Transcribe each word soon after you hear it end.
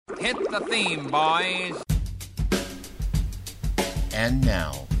Hit the theme, boys. And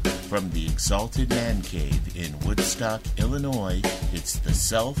now, from the Exalted Man Cave in Woodstock, Illinois, it's the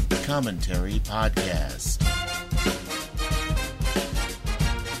Self-Commentary Podcast.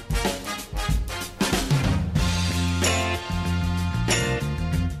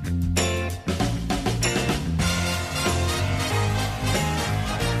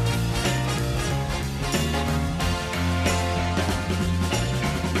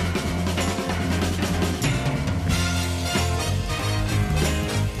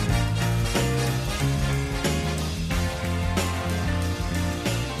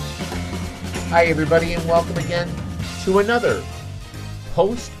 Hi, everybody, and welcome again to another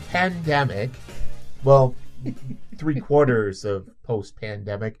post-pandemic, well, 3/4 of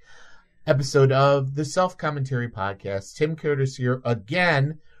post-pandemic episode of the Self-Commentary Podcast. Tim Curtis here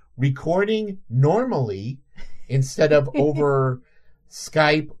again, recording normally instead of over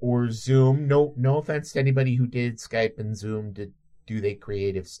Skype or Zoom. No offense to anybody who did Skype and Zoom to do their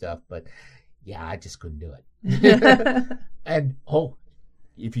creative stuff, but yeah, I just couldn't do it. And,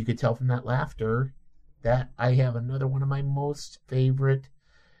 if you could tell from that laughter, that I have another one of my most favorite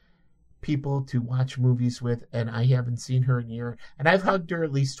people to watch movies with, and I haven't seen her in a year, and I've hugged her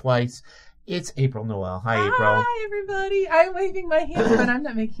at least twice. It's April Noel. Hi, April. Hi, everybody. I'm waving my hands, but I'm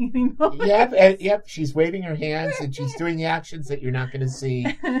not making any noise. Yep. She's waving her hands, and she's doing the actions that you're not going to see.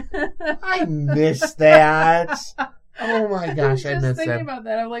 I miss that. Oh my gosh, I was miss just thinking that. about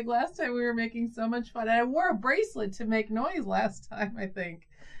that. I'm like, last time we were making so much fun. And I wore a bracelet to make noise last time, I think.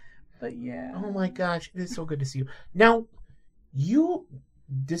 But yeah. Oh my gosh, it is so good to see you. Now, you,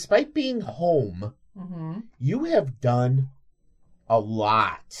 despite being home, you have done a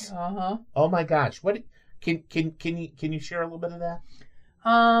lot. Uh-huh. Oh my gosh, what can you share a little bit of that?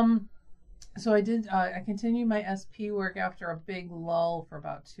 So I did. I continued my SP work after a big lull for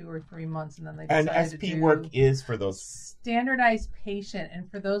about 2 or 3 months, and then they decided And SP work is for those standardized patient.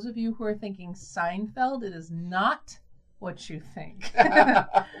 And for those of you who are thinking Seinfeld, it is not what you think.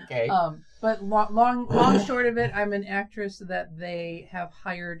 Okay. But long short of it, I'm an actress that they have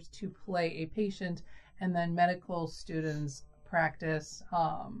hired to play a patient, and then medical students practice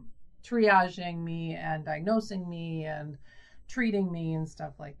triaging me and diagnosing me and treating me and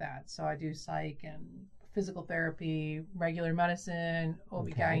stuff like that. So I do psych and physical therapy, regular medicine,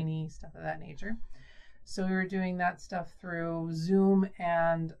 OB-GYN, stuff of that nature. So we were doing that stuff through Zoom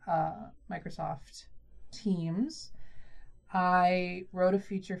and Microsoft Teams. I wrote a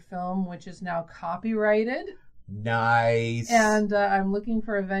feature film, which is now copyrighted. Nice. And I'm looking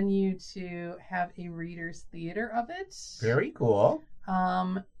for a venue to have a reader's theater of it. Very cool.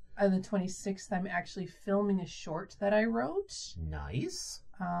 On the 26th, I'm actually filming a short that I wrote. Nice.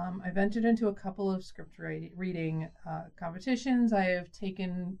 I've entered into a couple of script reading competitions. I have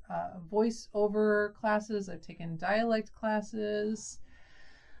taken voiceover classes. I've taken dialect classes.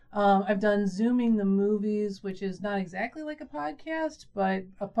 I've done Zooming the Movies, which is not exactly like a podcast, but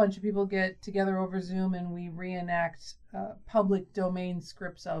a bunch of people get together over Zoom and we reenact public domain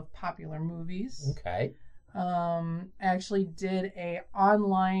scripts of popular movies. Okay. I actually did a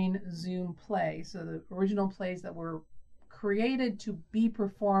online Zoom play. So the original plays that were created to be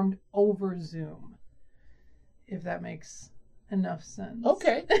performed over Zoom, if that makes enough sense.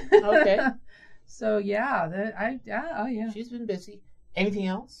 Okay. So yeah, She's been busy. Anything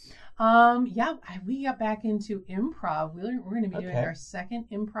else? We got back into improv. We're going to be doing Okay. our second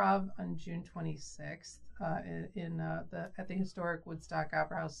improv on June 26th at the historic Woodstock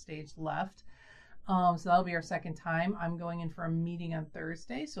Opera House stage left. So that'll be our second time. I'm going in for a meeting on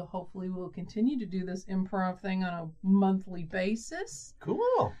Thursday, so hopefully we'll continue to do this improv thing on a monthly basis.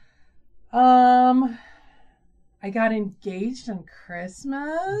 Cool. I got engaged on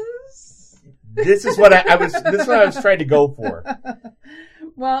Christmas. This is what I was trying to go for.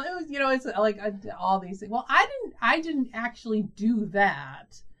 Well, it was, it's like all these things. Well, I didn't actually do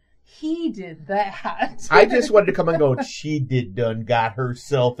that. He did that. I just wanted to come and go, she got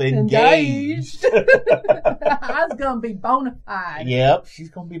herself engaged. I was going to be bona fide. Yep, she's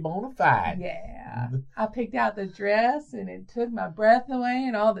going to be bona fide. Yeah. I picked out the dress and it took my breath away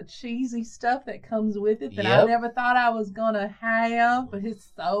and all the cheesy stuff that comes with it that I never thought I was going to have, but it's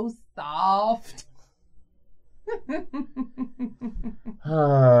so soft.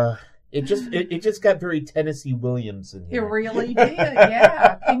 It just got very Tennessee Williams in here. It really did,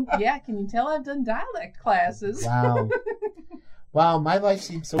 yeah. Can you tell I've done dialect classes? Wow. Wow, my life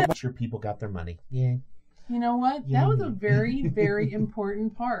seems so much sure people got their money. Yeah. You know what? That was a very, very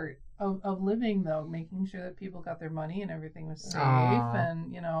important part of living, though, making sure that people got their money and everything was safe.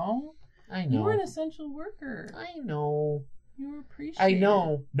 And, I know. You were an essential worker. I know. You appreciate I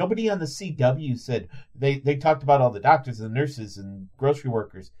know. Nobody on the CW said they talked about all the doctors and nurses and grocery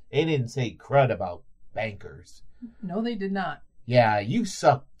workers. They didn't say crud about bankers. No, they did not. Yeah, you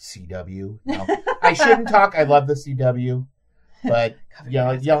suck, CW. No, I shouldn't talk. I love the CW, but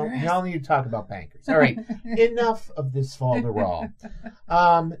y'all need to talk about bankers. All right, enough of this falderall.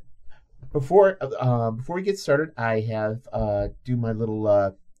 Before we get started, I have do my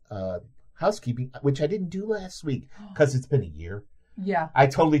little housekeeping, which I didn't do last week because it's been a year. Yeah, I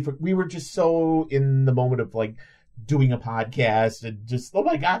totally. We were just so in the moment of like doing a podcast and just, oh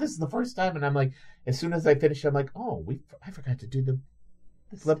my God, this is the first time, and I'm like, as soon as I finish, I'm like, oh, I forgot to do the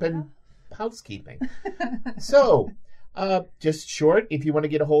flipping housekeeping. So, just short, if you want to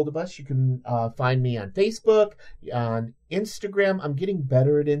get a hold of us, you can find me on Facebook, on Instagram. I'm getting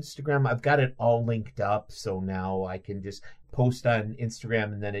better at Instagram. I've got it all linked up, so now I can just post on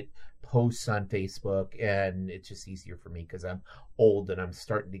Instagram and then it posts on Facebook, and it's just easier for me because I'm old and I'm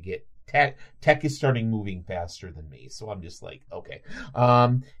starting to get tech is starting moving faster than me, so I'm just like, okay.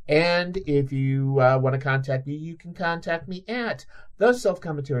 And if you want to contact me, you can contact me at the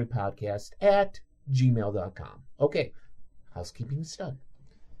Self-Commentary Podcast at gmail.com. Okay, housekeeping is done.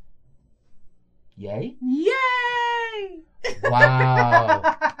 Yay? Yay! Wow.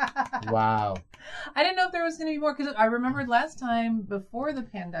 Wow. I didn't know if there was going to be more, because I remembered last time before the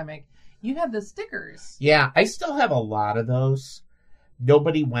pandemic, you had the stickers. Yeah, I still have a lot of those.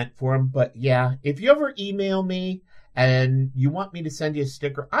 Nobody went for them, but yeah, if you ever email me and you want me to send you a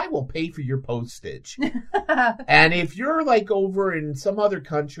sticker, I will pay for your postage. And if you're like over in some other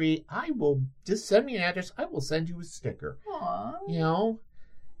country, I will just send me an address. I will send you a sticker. Aww. You know?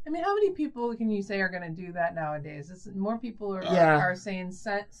 I mean, how many people can you say are going to do that nowadays? More people are saying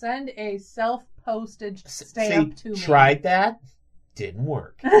send a self-postage stamp to me. Tried that. Didn't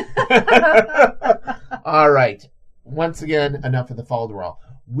work. All right. Once again, enough of the falderall.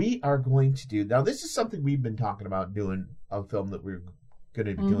 We are going to do, now this is something we've been talking about doing, a film that we're going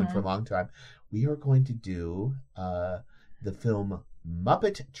to be doing for a long time. We are going to do the film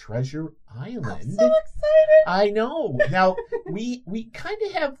Muppet Treasure Island. I'm so excited. I know. Now, we kind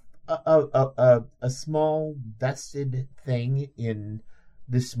of have a small vested thing in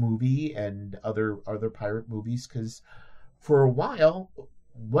this movie and other pirate movies, because for a while,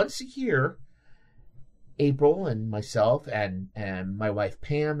 once a year, April and myself and my wife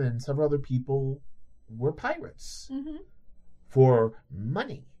Pam and several other people were pirates for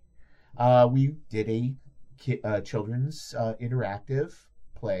money. We did a children's interactive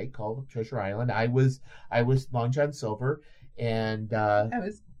play called Treasure Island. I was Long John Silver, and I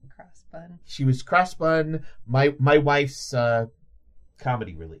was Crossbun. She was Crossbun. My wife's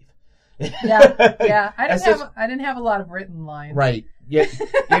comedy relief. Yeah. I didn't have a lot of written lines. Right. Yeah.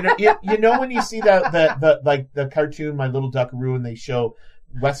 You know when you see the cartoon My Little Duckaroo, and they show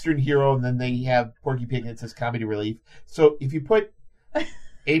Western hero and then they have Porky Pig and it says comedy relief. So if you put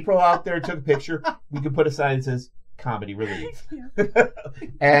April out there, took a picture, we could put a sign that says comedy relief. Yeah.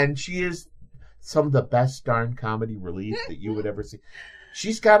 And she is some of the best darn comedy relief that you would ever see.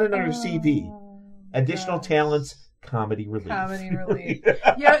 She's got it on her CV. Additional talents. Comedy relief.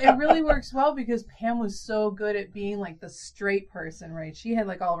 Yeah, it really works well because Pam was so good at being like the straight person, right? She had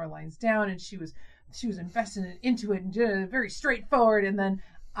like all of her lines down, and she was invested into it and did it very straightforward. And then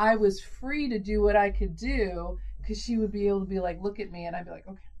I was free to do what I could do because she would be able to be like, look at me, and I'd be like,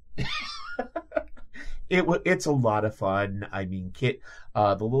 okay. It's a lot of fun. I mean, the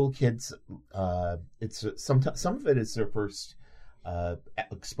little kids. It's some of it is their first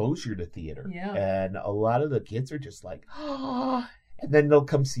exposure to theater, and a lot of the kids are just like, oh, and then they'll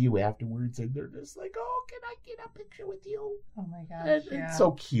come see you afterwards and they're just like, oh, can I get a picture with you? Oh my gosh, it's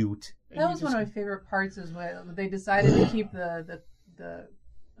so cute. That was one of my favorite parts, is when they decided to keep the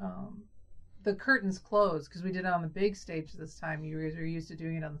curtains closed, because we did it on the big stage this time. You guys were used to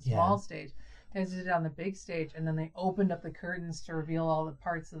doing it on the small stage. They did it on the big stage, and then they opened up the curtains to reveal all the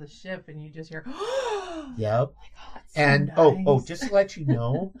parts of the ship, and you just hear, yep. Oh my God, and nice. Just to let you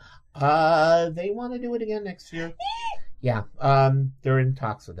know, they want to do it again next year. Yeah, they're in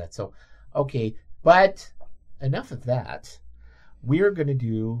talks with that. So, okay, but enough of that. We are going to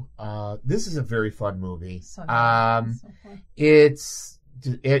do. This is a very fun movie. So fun. It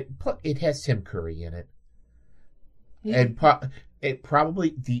has Tim Curry in it, Yeah. and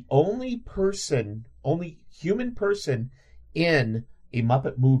probably the only human person in a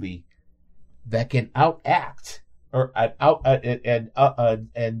Muppet movie that can outact or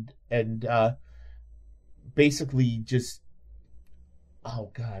basically just, oh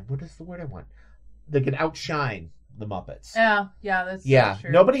God, what is the word I want? They can outshine the Muppets. Yeah, that's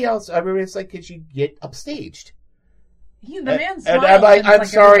true. Nobody else. I mean, it's like, because you get upstaged. The man And smiles. I'm like, and it's I'm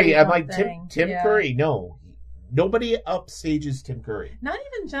sorry. I'm everybody's like, one thing. Tim Yeah. Curry. No. Nobody upstages Tim Curry. Not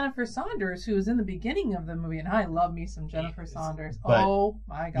even Jennifer Saunders, who was in the beginning of the movie, and I love me some Jennifer Saunders. But, oh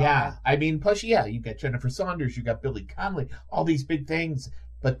my god! Yeah, I mean, plus, yeah, you got Jennifer Saunders, you got Billy Connolly, all these big things,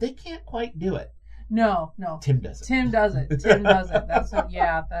 but they can't quite do it. No. Tim does it. Tim does it. That's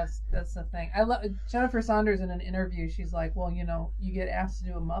the thing. I love Jennifer Saunders in an interview. She's like, "Well, you get asked to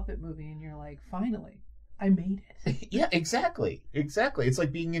do a Muppet movie, and you're like, finally, I made it." Yeah, exactly. It's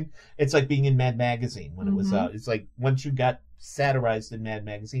like being in Mad Magazine when it was out. It's like once you got satirized in Mad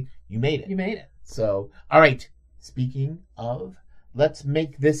Magazine, you made it. You made it. So, all right. Speaking of, let's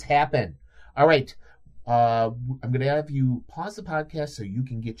make this happen. All right. I'm going to have you pause the podcast so you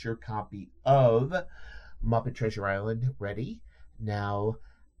can get your copy of Muppet Treasure Island ready. Now,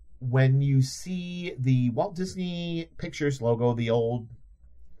 when you see the Walt Disney Pictures logo, the old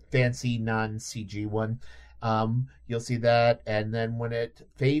fancy non-CG one, you'll see that. And then when it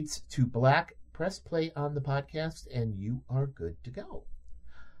fades to black, press play on the podcast and you are good to go.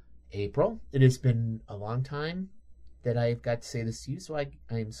 April, it has been a long time that I've got to say this to you, so I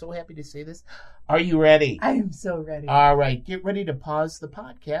am so happy to say this. Are you ready? I am so ready. All right, get ready to pause the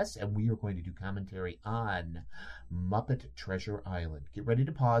podcast, and we are going to do commentary on Muppet Treasure Island. Get ready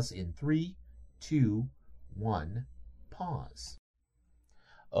to pause in 3, 2, 1, pause.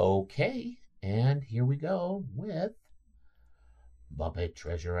 Okay, and here we go with Muppet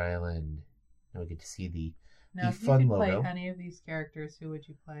Treasure Island. Now we get to see the Now, if you fun could logo. play any of these characters, who would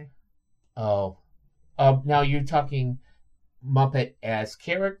you play? Oh. Now you're talking Muppet as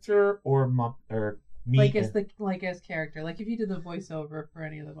character or me? Like as character. Like if you did the voiceover for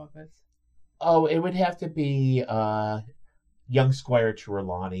any of the Muppets. Oh, it would have to be young Squire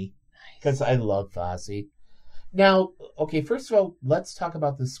Trelawney, because I love Fozzie. Now, okay, first of all, let's talk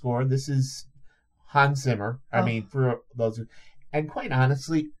about the score. This is Hans Zimmer. I mean, for those who... And quite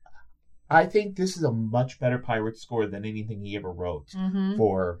honestly, I think this is a much better pirate score than anything he ever wrote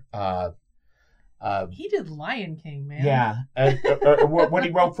for... he did Lion King, man. Yeah, what he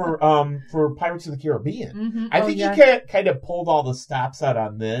wrote for Pirates of the Caribbean. I think he kind of pulled all the stops out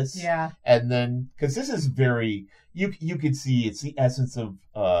on this. Yeah, and then because this is very you could see it's the essence of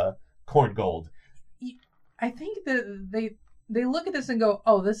Corn Gold. I think that they look at this and go,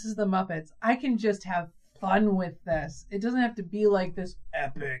 "Oh, this is the Muppets. I can just have fun with this. It doesn't have to be like this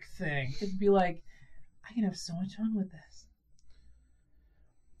epic thing. It'd be like I can have so much fun with this."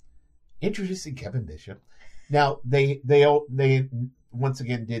 Introducing Kevin Bishop. Now they once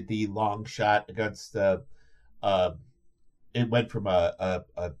again did the long shot against the. It went from a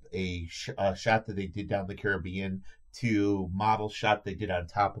shot that they did down the Caribbean to model shot they did on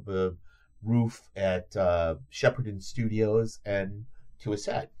top of a roof at Shepperton Studios and to a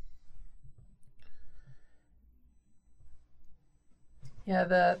set. Yeah,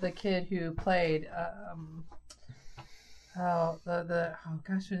 the kid who played oh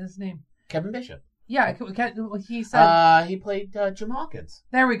gosh, what is his name? Kevin Bishop. Yeah, he said he played Jim Hawkins.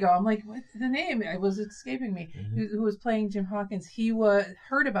 There we go. I'm like, what's the name? It was escaping me. Who was playing Jim Hawkins? He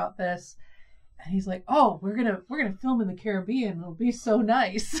heard about this, and he's like, "Oh, we're gonna film in the Caribbean. It'll be so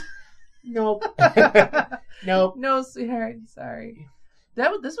nice." Nope. Nope. No, sweetheart. Sorry.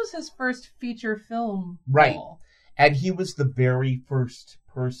 This was his first feature film right, role. And he was the very first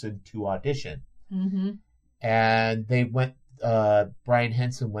person to audition. And they went. Brian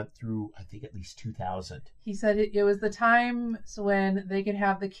Henson went through, I think, at least 2,000. He said it was the time when they could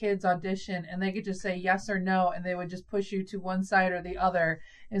have the kids audition and they could just say yes or no, and they would just push you to one side or the other.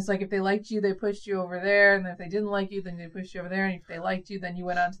 And it's like if they liked you, they pushed you over there, and if they didn't like you, then they pushed you over there, and if they liked you, then you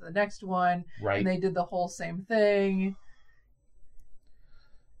went on to the next one. Right. And they did the whole same thing.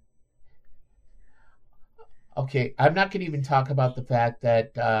 Okay, I'm not going to even talk about the fact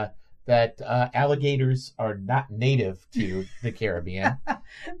that alligators are not native to the Caribbean.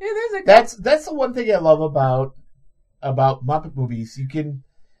 That's the one thing I love about Muppet movies. You can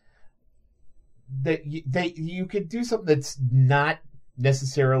do something that's not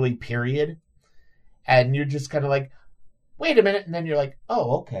necessarily period, and you're just kind of like, wait a minute, and then you're like,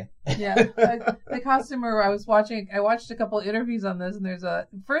 oh, okay. Yeah, the costumer I watched a couple interviews on this, and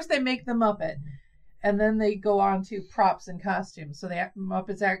first they make the Muppet. And then they go on to props and costumes. So the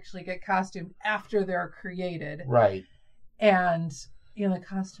Muppets actually get costumed after they're created. Right. And, the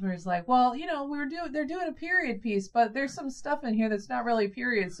costumer's like, well, they're doing a period piece, but there's some stuff in here that's not really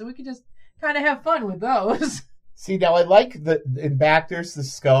period. So we could just kind of have fun with those. See, now I like in back there's the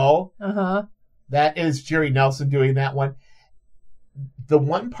skull. Uh-huh. That is Jerry Nelson doing that one. The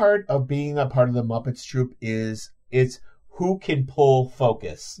one part of being a part of the Muppets troupe is who can pull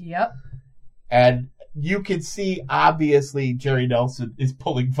focus. Yep. And you can see, obviously, Jerry Nelson is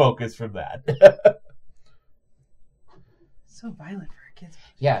pulling focus from that. So violent for a kid's.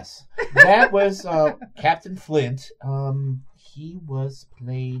 Yes. That was Captain Flint. He was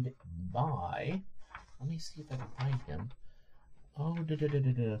played by... Let me see if I can find him. Oh,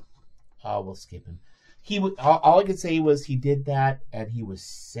 we'll skip him. He all I could say was he did that, and he was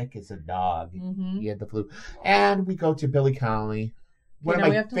sick as a dog. Mm-hmm. He had the flu. And we go to Billy Connolly, one of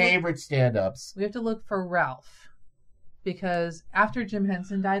my favorite stand-ups. We have to look for Ralph, because after Jim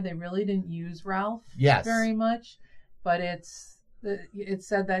Henson died, they really didn't use Ralph very much. But it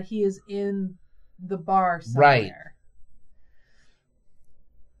said that he is in the bar somewhere. Right.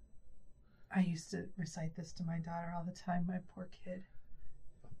 I used to recite this to my daughter all the time, my poor kid.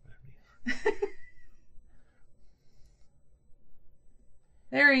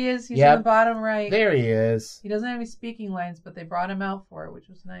 There he is. He's in the bottom right. There he is. He doesn't have any speaking lines, but they brought him out for it, which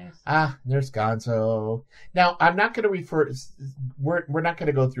was nice. There's Gonzo. Now, I'm not going to refer... We're not going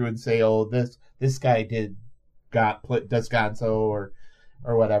to go through and say, oh, this guy does Gonzo or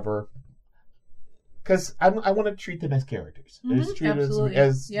whatever. Because I want to treat them as characters. Mm-hmm, Just treat them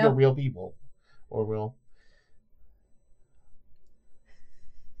as real people. Or real...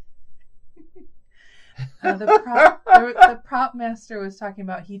 the prop master was talking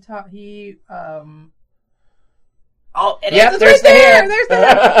about there's the hair. There's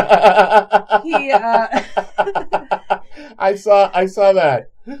the hair. I saw that.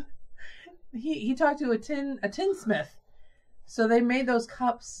 He talked to a tinsmith, so they made those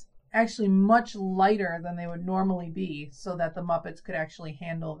cups actually much lighter than they would normally be, so that the Muppets could actually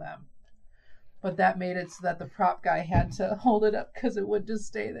handle them. But that made it so that the prop guy had to hold it up because it would just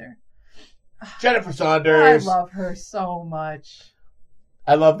stay there. Jennifer Saunders. I love her so much.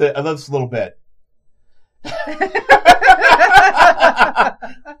 I love this little bit. Like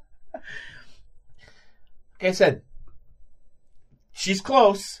I said, she's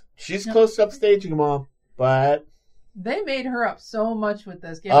close. She's close to upstaging them all, but they made her up so much with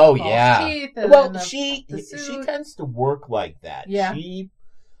this. Oh yeah. Teeth she tends to work like that. Yeah.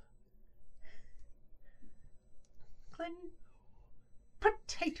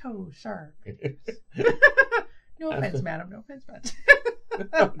 Potato, sir. No offense, madam. No offense, madam.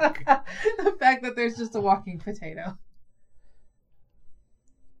 The fact that there's just a walking potato.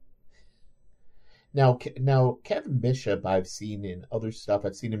 Now, Kevin Bishop, I've seen in other stuff.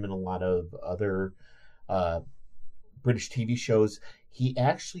 I've seen him in a lot of other British TV shows. He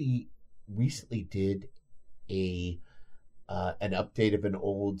actually recently did an update of an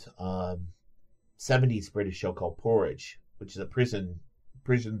old 70s British show called Porridge, which is a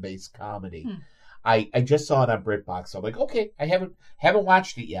prison-based comedy. I just saw it on BritBox, so I'm like, okay, I haven't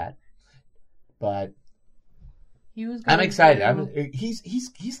watched it yet, but I'm excited.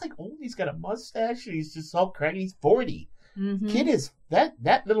 He's like old. He's got a mustache. He's just so craggy. He's 40. Mm-hmm. Kid is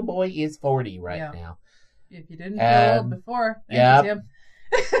that little boy is 40 now. If you didn't feel old before, him.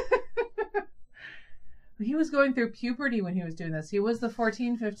 He was going through puberty when he was doing this. He was the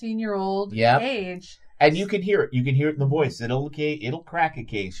 14, 15-year-old age. And you can hear it. You can hear it in the voice. It'll crack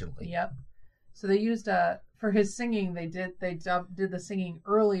occasionally. Yep. So they used for his singing. They did the singing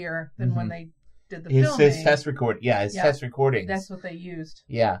earlier than when they did the filming. His test record. Yeah, his test recordings. That's what they used.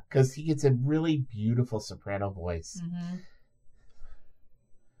 Yeah, because he gets a really beautiful soprano voice. Mm-hmm.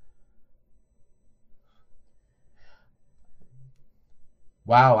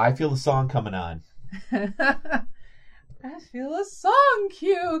 Wow, I feel the song coming on. I feel a song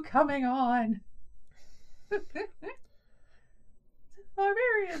cue coming on.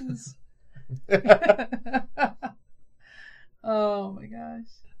 Barbarians. Oh my gosh.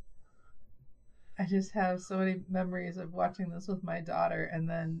 I just have so many memories of watching this with my daughter, and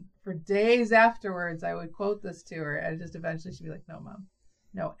then for days afterwards I would quote this to her, and just eventually she'd be like, no, Mom.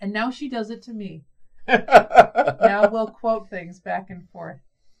 No. And now she does it to me. Now we'll quote things back and forth.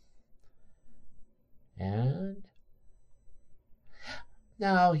 And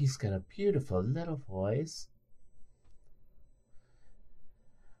now he's got a beautiful little voice.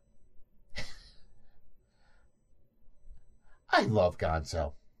 I love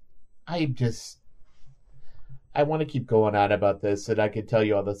Gonzo. I want to keep going on about this, and I could tell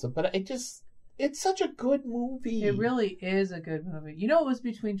you all this stuff, but it's such a good movie. It really is a good movie. You know, it was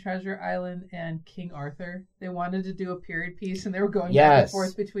between Treasure Island and King Arthur. They wanted to do a period piece, and they were going back and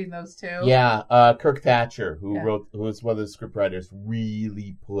forth between those two. Yeah, Kirk Thatcher, who was one of the scriptwriters,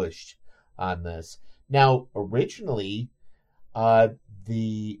 really pushed on this. Now, originally, Gonzo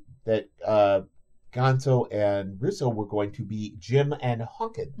and Rizzo were going to be Jim and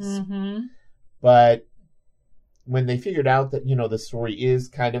Hawkins, but when they figured out that, the story is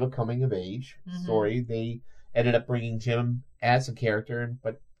kind of a coming-of-age story, they ended up bringing Jim as a character,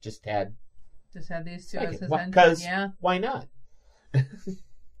 but just had these two as his because yeah. Why not? And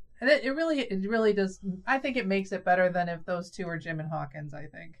it really does. I think it makes it better than if those two were Jim and Hawkins. I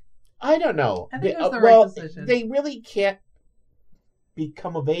think. I don't know. I think it was the right decision. They really can't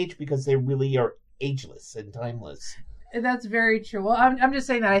become of age because they really are ageless and timeless. That's very true. Well, I'm just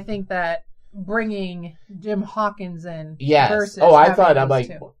saying that I think that bringing Jim Hawkins in. Yes. Versus I thought I'm like,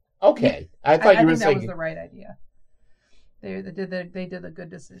 two. Okay. I thought you were saying that was the right idea. They did a good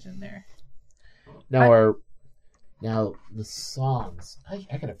decision there. Now the songs. I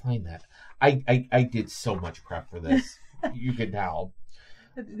gotta find that. I did so much prep for this. You can tell.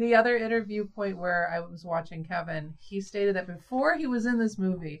 The other interview point where I was watching Kevin, he stated that before he was in this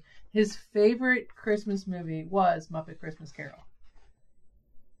movie, his favorite Christmas movie was Muppet Christmas Carol.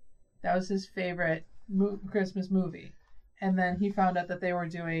 That was his favorite Christmas movie. And then he found out that they were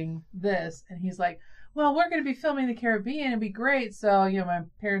doing this, and he's like, well, we're going to be filming the Caribbean. It'd be great. So, my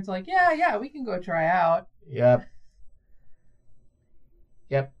parents are like, yeah, we can go try out. Yep.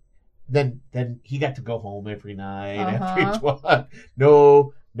 Then he got to go home every night after each one.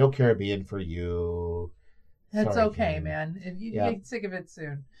 No Caribbean for you. That's Sorry, okay, Ken. man. You get sick of it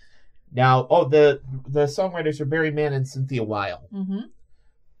soon. Now, the songwriters are Barry Mann and Cynthia Weil. Mm-hmm.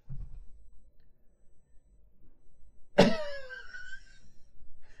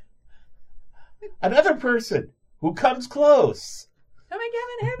 Another person who comes close. Come and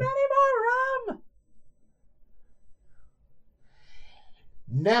give him any more rum.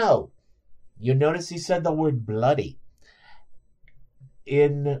 Now, you notice he said the word bloody.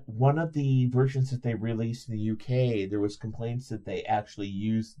 In one of the versions that they released in the UK, there was complaints that they actually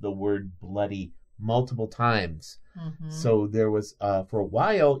used the word bloody multiple times. Mm-hmm. So there was, for a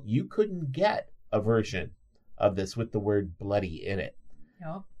while, you couldn't get a version of this with the word bloody in it.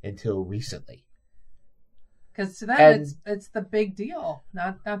 Yep. Until recently. Because to them, it's the big deal,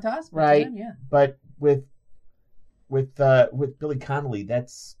 not to us, but right? To them, yeah. But with Billy Connolly,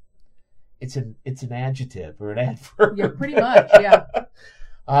 it's an adjective or an adverb. Yeah, pretty much.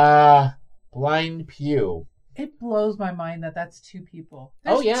 Yeah. Blind Pew. It blows my mind that that's two people.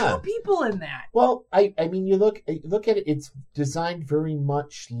 There's two people in that. Well, I mean, you look at it. It's designed very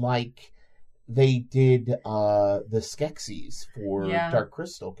much like they did the Skeksis for Dark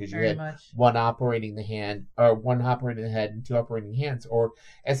Crystal, because you had one operating the hand, or one operating the head, and two operating hands. Or,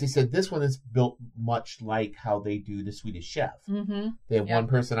 as they said, this one is built much like how they do the Swedish Chef. Mm-hmm. They have one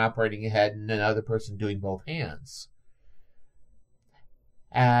person operating a head and another person doing both hands.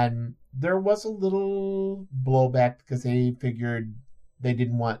 And there was a little blowback because they figured they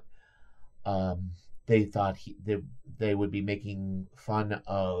didn't want. They thought they would be making fun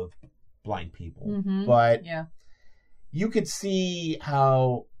of blind people, but you could see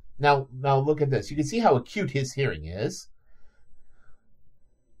how now look at this. You can see how acute his hearing is.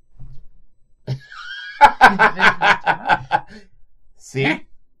 See,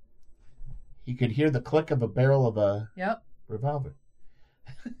 he could hear the click of a barrel of a revolver,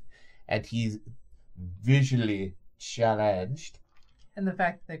 and he's visually challenged. And the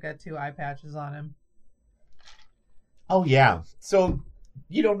fact that they've got two eye patches on him. Oh yeah, so.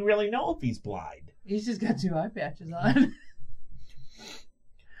 You don't really know if he's blind. He's just got two eye patches on.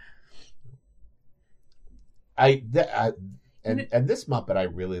 And this Muppet I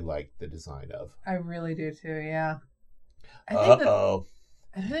really like the design of. I really do too. Yeah. I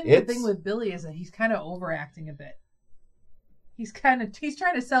think the thing with Billy is that he's kind of overacting a bit. He's trying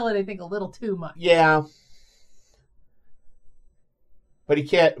to sell it, I think, a little too much. Yeah. But he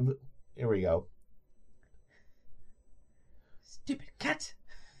can't. Here we go. Stupid cat.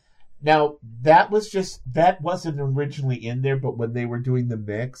 Now, that wasn't originally in there, but when they were doing the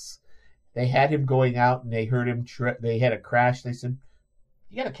mix, they had him going out and they heard him they had a crash. They said,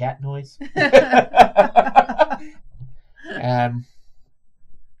 "You got a cat noise?" And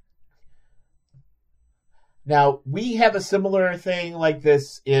now we have a similar thing like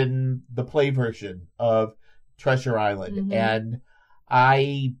this in the play version of Treasure Island, and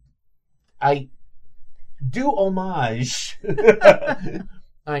I do homage.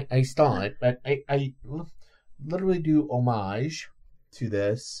 I stole it, but I literally do homage to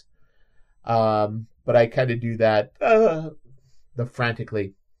this. But I kind of do that the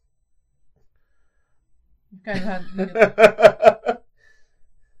frantically. You kind of had.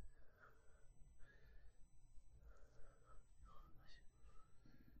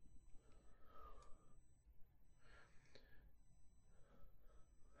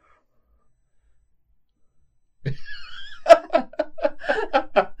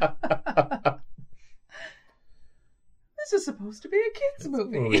 is supposed to be a kids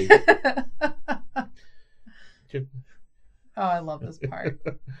movie. Oh, I love this part.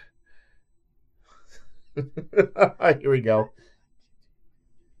 Here we go.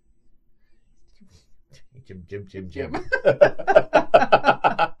 Jim.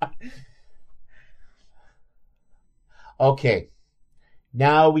 Okay.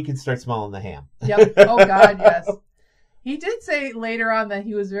 Now we can start smelling the ham. Yep. Oh, God, yes. He did say later on that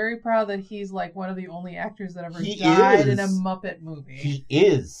he was very proud that he's like one of the only actors that ever died in a Muppet movie. He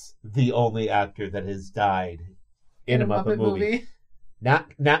is the only actor that has died in a Muppet movie.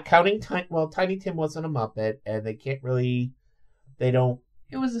 Not counting Tiny Tim wasn't a Muppet, and they can't really. They don't.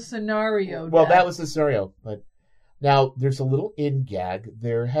 It was a scenario. Well, that was the scenario, but now there's a little in gag.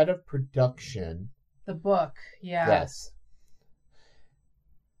 Their head of production. The book, yeah. Yes.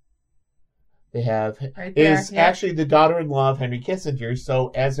 They have right there, is actually the daughter-in-law of Henry Kissinger, so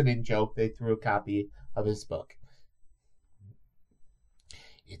as an in-joke, they threw a copy of his book.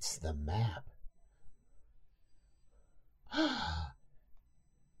 It's the map.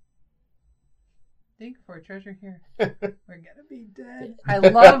 Dig for a treasure here. We're gonna be dead. I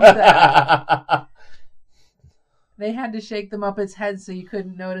love that. They had to shake the Muppets' heads so you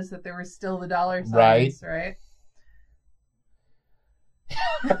couldn't notice that there were still the dollar signs, right?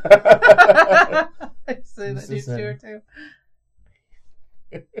 I say that needs to too.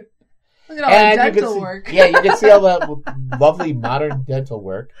 Look at all the dental work. Yeah, you can see all that lovely modern dental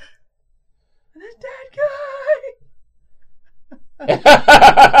work. And the dead guy.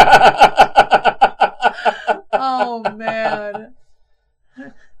 Oh man.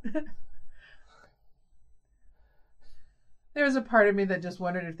 There was a part of me that just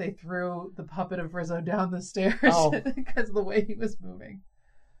wondered if they threw the puppet of Rizzo down the stairs because of the way he was moving.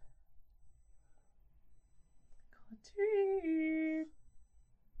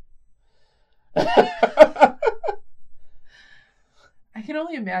 I can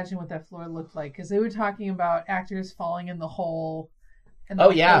only imagine what that floor looked like because they were talking about actors falling in the hole, and the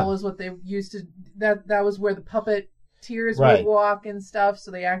hole was what they used to. That was where the puppeteers would walk and stuff.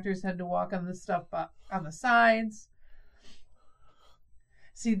 So the actors had to walk on the stuff on the sides.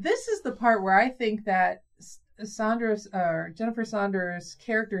 See, this is the part where I think that Jennifer Saunders'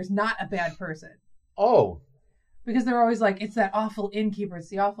 character is not a bad person. Oh. Because they're always like, it's that awful innkeeper. It's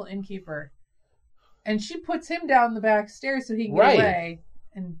the awful innkeeper. And she puts him down the back stairs so he can get away.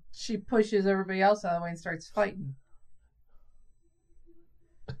 And she pushes everybody else out of the way and starts fighting.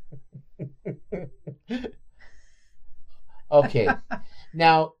 Okay.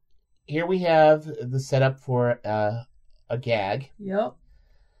 Now, here we have the setup for a gag. Yep.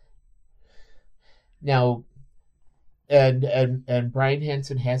 Now, and Brian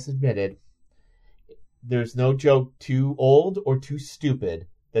Henson has admitted there's no joke too old or too stupid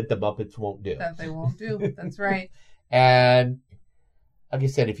that the Muppets won't do. That they won't do. That's right. And like I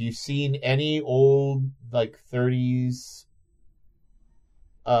said, if you've seen any old like 30s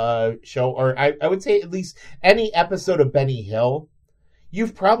show, or I would say at least any episode of Benny Hill,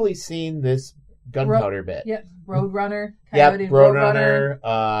 you've probably seen this gunpowder bit. Yeah, Roadrunner. Yep,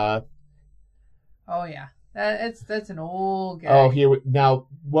 Roadrunner. Oh yeah, that's an old guy. Oh, now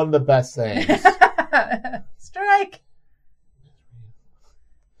one of the best things. Strike.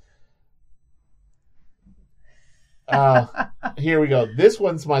 Here we go. This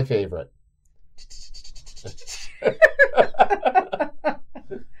one's my favorite.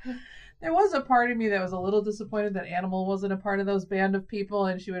 There was a part of me that was a little disappointed that Animal wasn't a part of those band of people,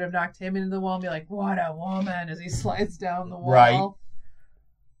 and she would have knocked him into the wall and be like, "What a woman!" as he slides down the wall. Right.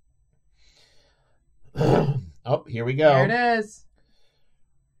 Oh, here we go. There it is.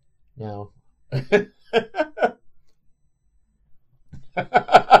 Now.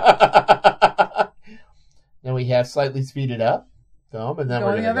 Then we have slightly speeded up film, and then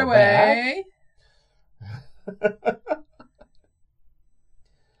we're going to go way.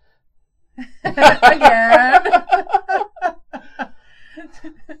 Again.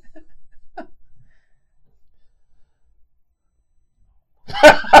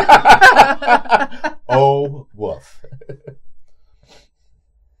 Oh, woof.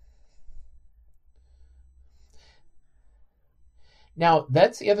 Now,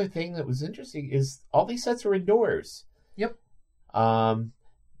 that's the other thing that was interesting is all these sets are indoors. Yep. And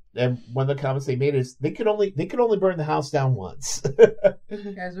one of the comments they made is they could only burn the house down once.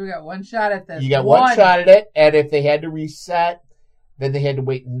 Guys, we got one shot at this. You got one shot at it, and if they had to reset, then they had to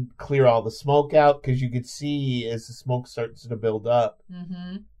wait and clear all the smoke out because you could see as the smoke starts to build up.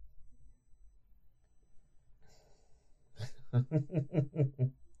 Mm-hmm.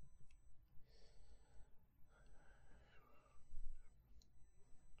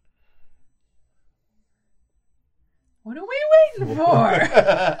 What do we more.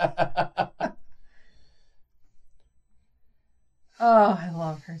 Oh, I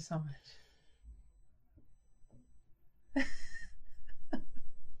love her so much.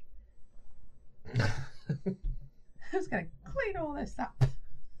 I was going to clean all this up.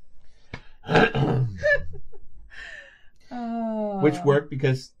 Which worked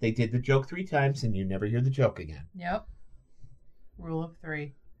because they did the joke 3 times and you never hear the joke again. Yep. Rule of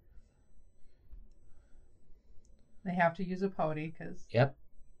 3. They have to use a pony because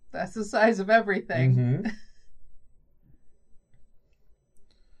that's the size of everything. Mm-hmm.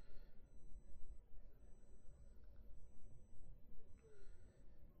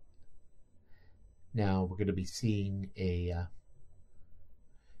 Now we're going to be seeing a...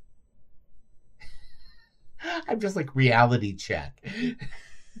 I'm just like reality check.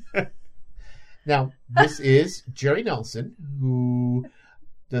 Now, this is Jerry Nelson, who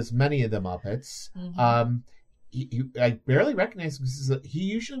does many of the Muppets. Mm-hmm. I barely recognize him because he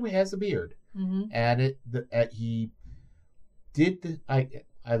usually has a beard. Mm-hmm. And he did the...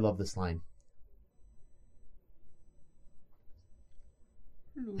 I love this line.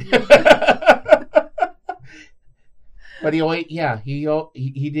 But he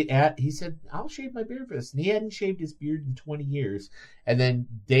did. He said, "I'll shave my beard for this," and he hadn't shaved his beard in 20 years. And then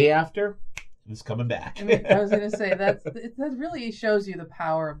day after, he was coming back. I was going to say that really shows you the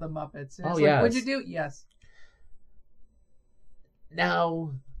power of the Muppets. It's yes. What'd you do? Yes.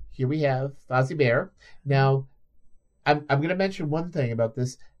 Now here we have Fozzie Bear. Now I'm going to mention one thing about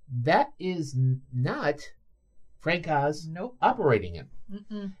this. That is not Frank Oz operating him.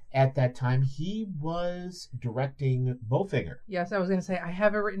 Mm-mm. At that time, he was directing Bowfinger. Yes, I was going to say, I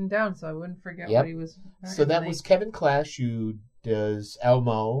have it written down so I wouldn't forget what he was. So that was Kevin Clash, who does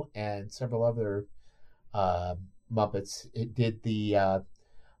Elmo and several other Muppets. It did the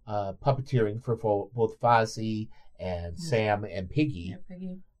puppeteering for both Fozzie and Sam and Piggy. Yeah,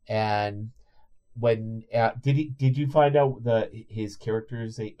 Piggy. And when did you find out his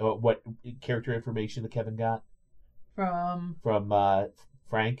characters? What character information that Kevin got? From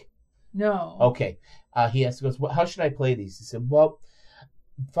Frank? No. Okay. He asked, goes, well, how should I play these? He said, well,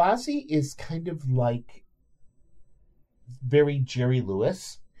 Fozzie is kind of like very Jerry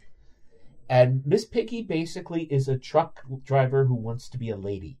Lewis. And Miss Piggy basically is a truck driver who wants to be a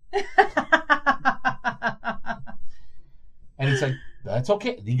lady. And he's like, that's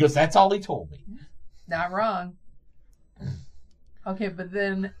okay. He goes, that's all he told me. Not wrong. Okay, but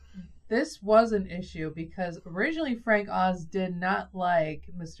then... This was an issue because originally Frank Oz did not like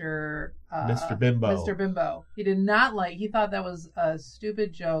Mr. Bimbo. Mr. Bimbo. He did not like. He thought that was a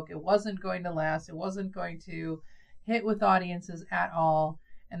stupid joke. It wasn't going to last. It wasn't going to hit with audiences at all.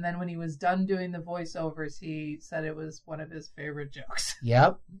 And then when he was done doing the voiceovers, he said it was one of his favorite jokes.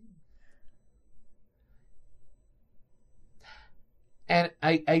 Yep. And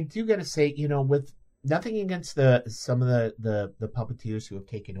I do got to say, with nothing against some of the puppeteers who have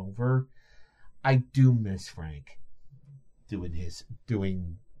taken over, I do miss Frank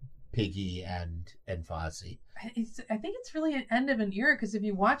doing Piggy and Fozzie. I think it's really an end of an era because if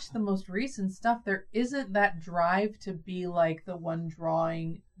you watch the most recent stuff, there isn't that drive to be like the one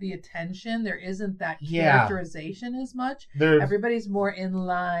drawing the attention. There isn't that characterization as much. Everybody's more in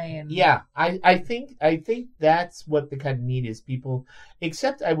line. Yeah, I think that's what the kind of need is. People,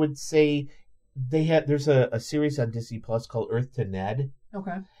 except I would say there's a series on Disney Plus called Earth to Ned.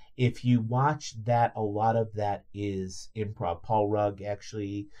 Okay. If you watch that, a lot of that is improv. Paul Rudd,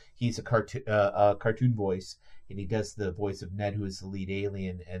 actually, he's a cartoon voice, and he does the voice of Ned, who is the lead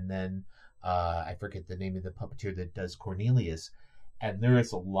alien, and then I forget the name of the puppeteer that does Cornelius. And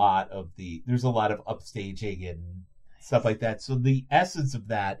there's a lot of upstaging and stuff like that. So the essence of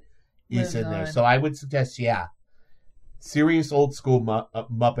that is in there. So I would suggest, serious old school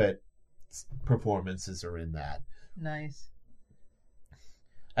Muppet performances are in that. Nice.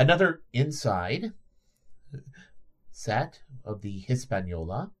 Another inside set of the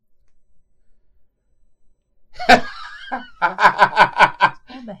Hispaniola. The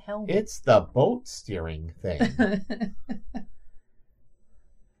helmet. It's the boat steering thing.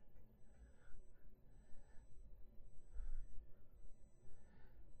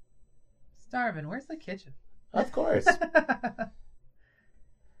 Starving. Where's the kitchen? Of course.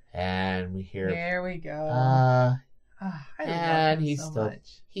 And we hear. There we go. I love him so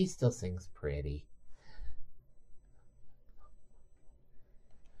much. He still sings pretty.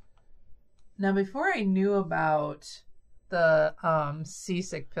 Now, before I knew about the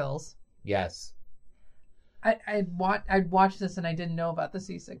seasick pills, yes, I'd watched this and I didn't know about the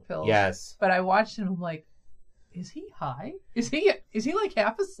seasick pills. Yes, but I watched him. I'm like, is he high? Is he like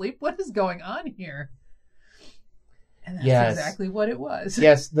half asleep? What is going on here? And that's Yes. exactly what it was.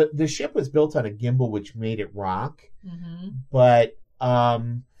 Yes, the ship was built on a gimbal, which made it rock. Mm-hmm. But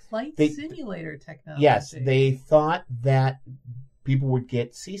Flight They- simulator technology. yes, they thought that people would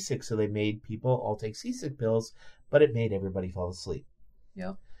get seasick, so they made people all take seasick pills, but it made everybody fall asleep.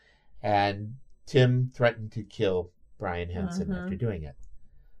 Yep. And Tim threatened to kill Brian Henson Mhm. after doing it.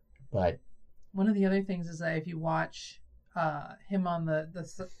 But One of the other things is that if you watch him on the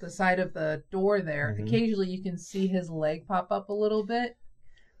side of the door there, Mhm. occasionally you can see his leg pop up a little bit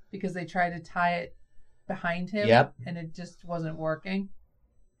because they tried to tie it behind him, Yep. and it just wasn't working.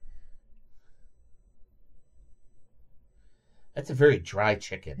 that's a very dry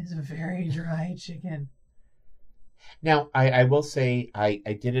chicken. It's a very dry chicken. Now, I will say I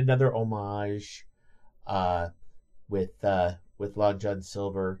did another homage with Long John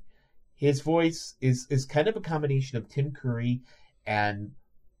Silver. His voice is kind of a combination of Tim Curry and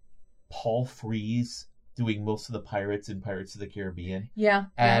Paul Frees doing most of the pirates in Pirates of the Caribbean. Yeah.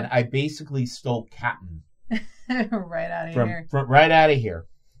 And I basically stole Captain right out of from here. right out of here.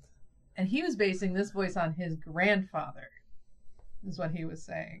 And he was basing this voice on his grandfather, is what he was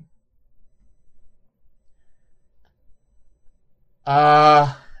saying.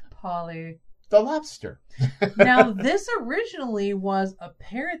 Polly. The lobster. Now, this originally was a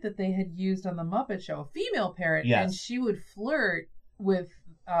parrot that they had used on the Muppet Show, a female parrot, Yes. and she would flirt with,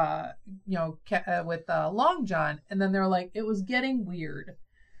 with Long John, and then they were like, it was getting weird.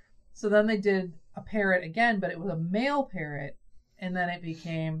 So then they did a parrot again, but it was a male parrot, and then it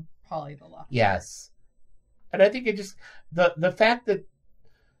became Polly the Lobster. Yes. And I think it just the fact that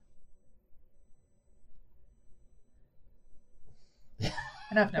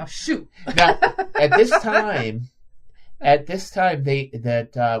Enough now. Shoot. now at this time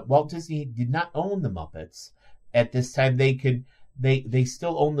Walt Disney did not own the Muppets. At this time they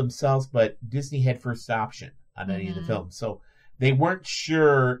still owned themselves, but Disney had first option on any of the films. So they weren't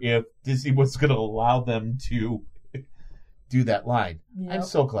sure if Disney was going to allow them to do that line. Yep. I'm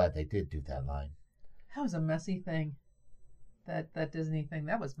so glad they did do that line. That was a messy thing. That Disney thing,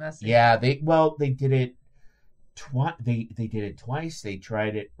 that was messy. Yeah, they did it they did it twice. They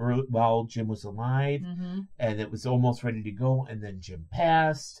tried it early, while Jim was alive, and it was almost ready to go, and then Jim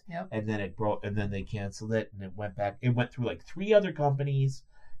passed. Yep. And then it broke, and then they canceled it, and it went back. It went through like 3 other companies,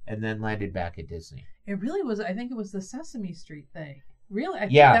 and then landed back at Disney. It really was. I think it was the Sesame Street thing. Really, I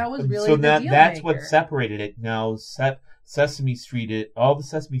think Yeah, that was really so the deal that's maker. what separated it. Now, Sesame Street, all the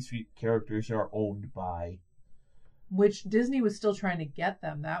Sesame Street characters are owned by. Which Disney was still trying to get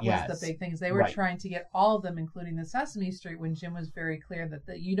them. That was Yes. the big thing. They were Right. trying to get all of them, including the Sesame Street, when Jim was very clear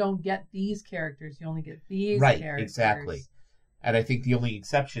that you don't get these characters, you only get these Right, characters. exactly. And I think the only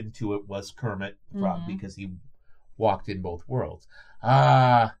exception to it was Kermit the Frog, because he walked in both worlds.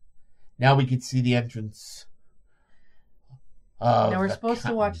 Now we can see the entrance. Now we're supposed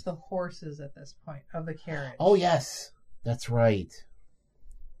to watch the horses at this point of the carriage. Oh, yes. That's right.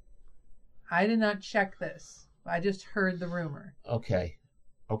 I did not check this. I just heard the rumor. Okay,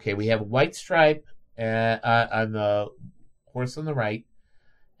 we have a white stripe on the horse on the right,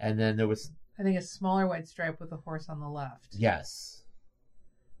 and then there was... I think a smaller white stripe with a horse on the left. Yes.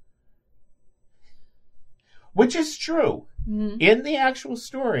 Which is true. Mm-hmm. In the actual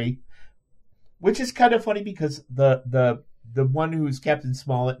story, which is kind of funny because the one who's Captain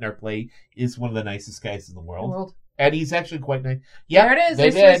Smollett in our play is one of the nicest guys in the world. And he's actually quite nice. Yeah, there it is. They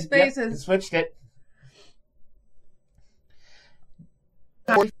switched did. spaces. Yep, they switched it.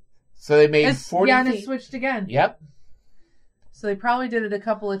 So they made 40 Yeah, and it feet. switched again. Yep. So they probably did it a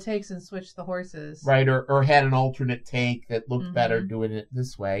couple of takes and switched the horses. Right, or had an alternate take that looked better doing it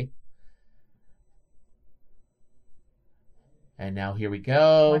this way. And now here we I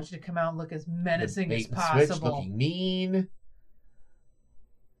go. want you to come out and look as menacing The as bait and switch, possible. looking mean.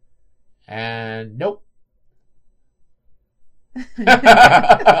 And nope. As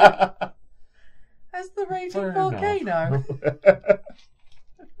the raging Fair volcano.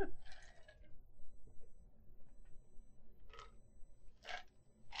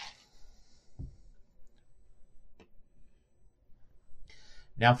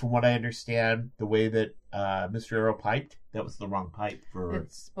 Now, from what I understand, the way that Mr. Arrow piped, that was the wrong pipe for...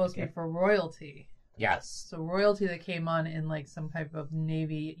 It's supposed to be for royalty. Yes. So royalty that came on in like some type of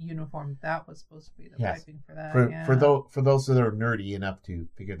Navy uniform, that was supposed to be the Yes. piping for that. For those that are nerdy enough to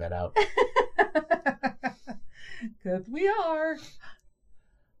figure that out. Because we are.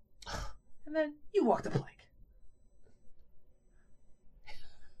 And then you walk the plank.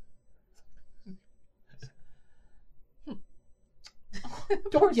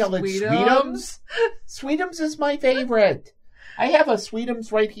 Don't yell at Sweetums. Sweetums is my favorite. I have a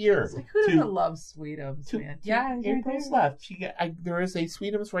Sweetums right here. It's like, who doesn't love Sweetums, man? Yeah, it's right April's there. left. There is a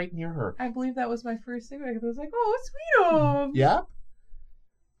Sweetums right near her. I believe that was my first thing. I was like, oh, Sweetums. Yep.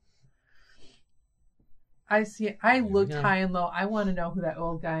 I see. I looked Yeah. high and low. I want to know who that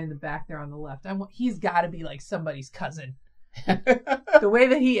old guy in the back there on the left. He's got to be like somebody's cousin. The way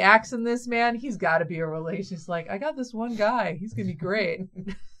that he acts in this, man, he's got to be a relation. It's like, I got this one guy. He's gonna be great.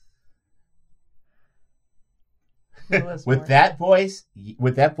 with that voice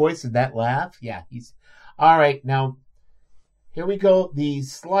and that laugh, yeah, he's all right. Now, here we go. The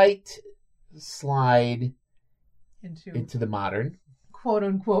slight slide into the modern, quote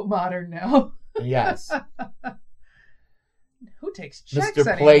unquote modern now. Yes. Who takes checks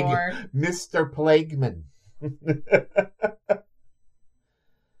anymore? Mr. Plagueman.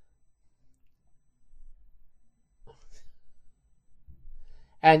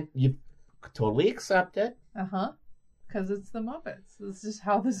 And you totally accept it. Uh-huh. Because it's the Muppets. This is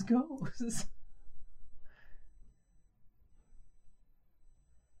how this goes.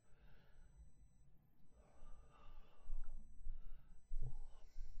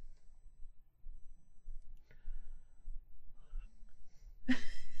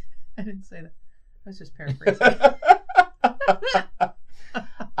 I didn't say that. I was just paraphrasing.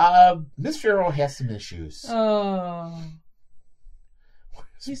 Miss Farrell has some issues. Oh.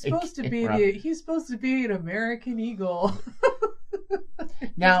 He's supposed to be an American Eagle.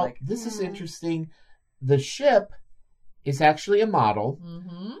 Now, this is interesting. The ship is actually a model.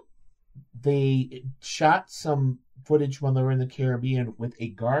 Mm-hmm. They shot some footage when they were in the Caribbean with a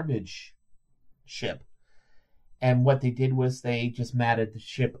garbage ship. And what they did was they just matted the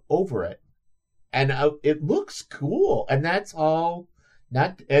ship over it. And it looks cool. And that's all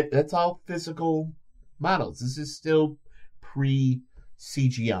physical models. This is still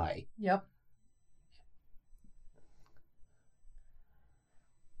pre-CGI. Yep.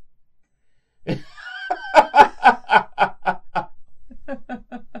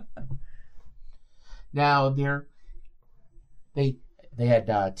 Now they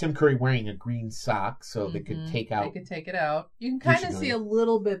had Tim Curry wearing a green sock, so they could take out. They could take it out. You can kind of see a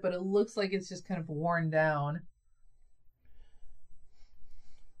little bit, but it looks like it's just kind of worn down.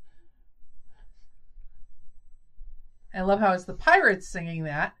 I love how it's the pirates singing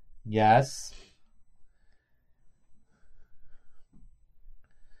that. Yes.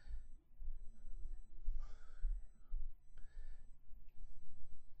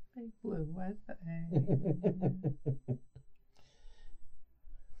 Big blue wedding.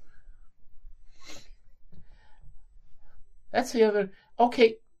 That's the other.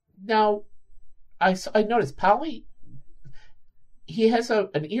 Okay, now I noticed Polly. He has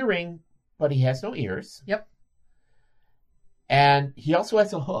an earring, but he has no ears. Yep. And he also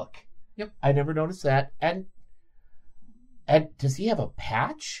has a hook. Yep. I never noticed that. And does he have a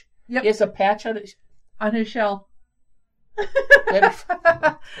patch? Yep. He has a patch on his shell.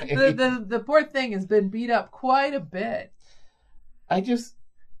 The poor thing has been beat up quite a bit. And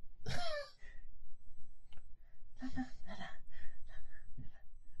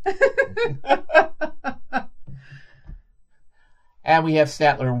we have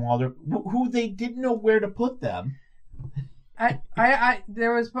Statler and Walter, who they didn't know where to put them.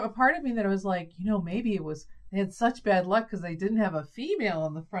 There was a part of me that was like, maybe they had such bad luck because they didn't have a female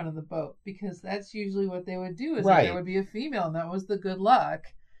on the front of the boat, because that's usually what they would do, is that there would be a female, and that was the good luck.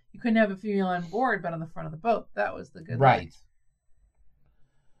 You couldn't have a female on board, but on the front of the boat, that was the good luck. Right.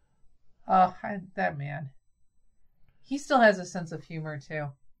 That man. He still has a sense of humor, too.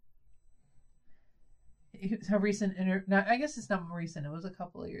 A recent I guess it's not recent. It was a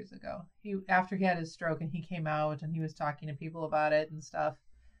couple of years ago. After he had his stroke and he came out and he was talking to people about it and stuff.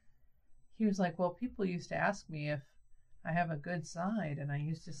 He was like, "Well, people used to ask me if I have a good side, and I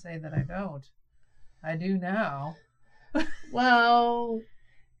used to say that I don't. I do now." Well,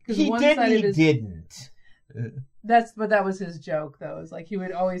 he didn't. That was his joke, though. It's like he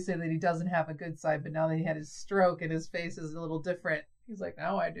would always say that he doesn't have a good side, but now that he had his stroke and his face is a little different, he's like,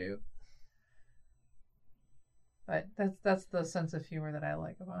 "Now I do." But that's the sense of humor that I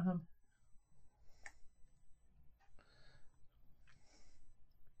like about him.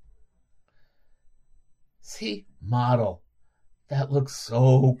 See, model. That looks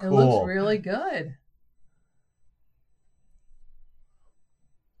so cool. It looks really good.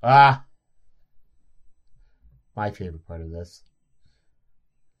 My favorite part of this.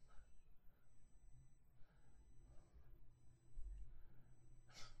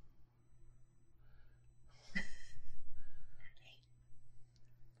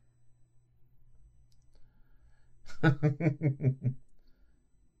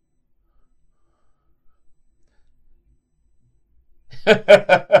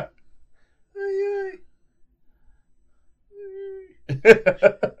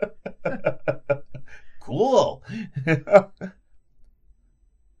 Cool.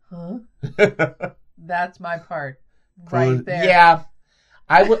 Huh? That's my part. Right there. Yeah.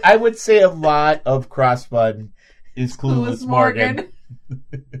 I would say a lot of Crossbun is Clueless Morgan.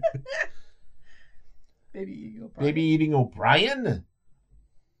 Baby Eating O'Brien. Baby Eating O'Brien?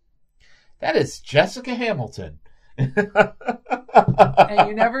 That is Jessica Hamilton. And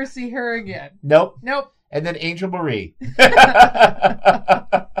you never see her again. Nope. Nope. And then Angel Marie.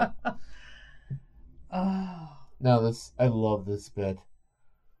 Oh. No, I love this bit.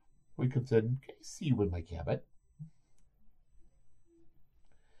 We comes in, can I see you in my cabin?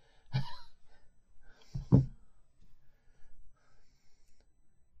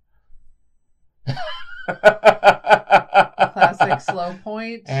 Classic slow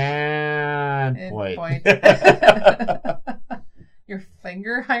point. And point. Your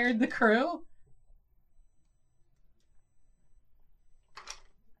finger hired the crew?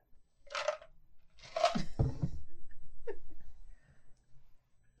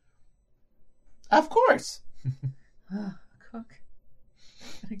 Of course. Cook.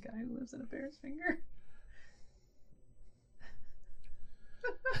 A guy who lives in a bear's finger.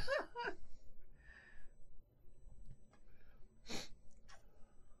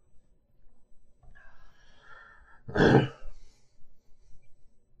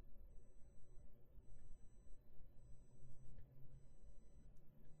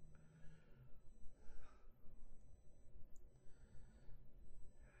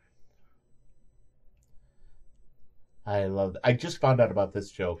 I love I just found out about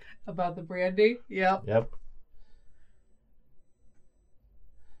this joke. About the brandy? Yep. Yep.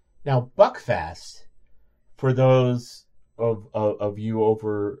 Now, Buckfast, for those of you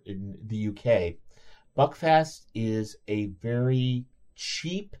over in the UK, Buckfast is a very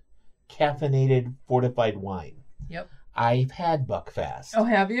cheap, caffeinated, fortified wine. Yep. I've had Buckfast. Oh,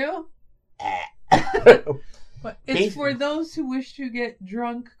 have you? But it's for those who wish to get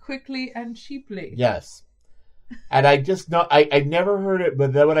drunk quickly and cheaply. Yes. And I just know, I never heard it,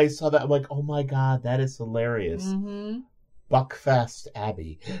 but then when I saw that, I'm like, oh my God, that is hilarious. Mm-hmm. Buckfast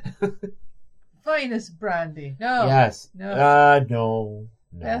Abbey. Finest brandy. No. Yes. No. No.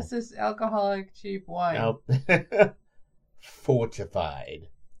 That's this alcoholic cheap wine. Nope. Fortified.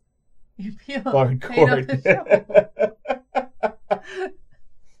 You feel Barn paid court. up the show.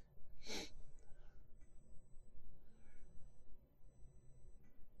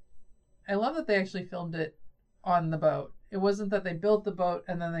 I love that they actually filmed it on the boat. It wasn't that they built the boat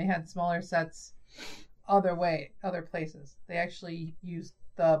and then they had smaller sets other places. They actually used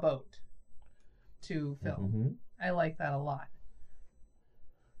the boat to film. Mm-hmm. I like that a lot.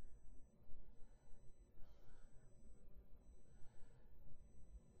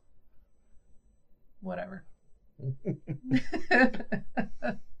 Whatever.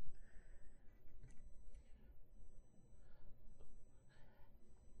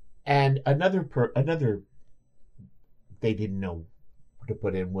 And another they didn't know to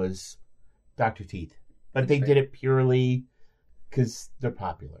put in was Dr. Teeth. But they did it purely because they're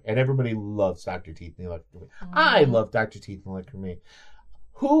popular. And everybody loves Dr. Teeth and the Electric Me. I love Dr. Teeth and Electric Me.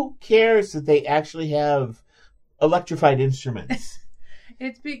 Who cares that they actually have electrified instruments?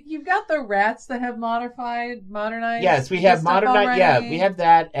 You've got the rats that have modernized. Yes, we have modernized. Yeah, we have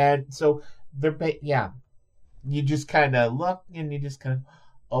that. And so they're, you just kind of look and you just kind of,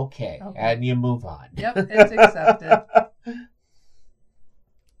 okay, and you move on. Yep, it's accepted.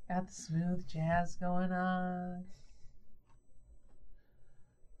 Got the smooth jazz going on.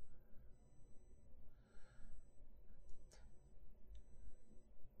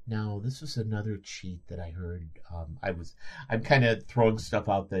 Now, this was another cheat that I heard. I'm kind of throwing stuff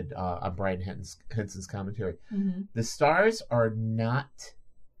out that on Brian Henson's commentary. Mm-hmm. The stars are not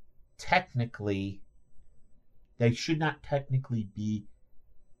technically. They should not technically be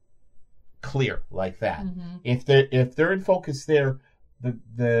clear like that. Mm-hmm. If they're in focus there,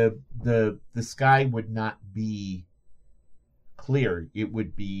 the sky would not be clear. It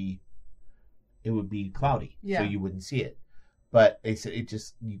would be cloudy, so you wouldn't see it. But they said if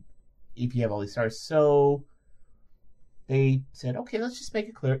you have all these stars, so they said, okay, let's just make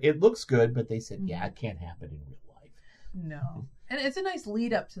it clear. It looks good, but they said, yeah, it can't happen in real life. No, and it's a nice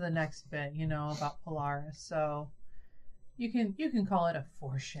lead up to the next bit, about Polaris. So you can call it a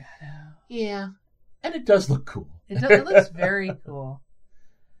foreshadow. Yeah, and it does look cool. It looks very cool.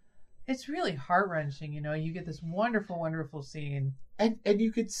 It's really heart wrenching, You get this wonderful, wonderful scene, and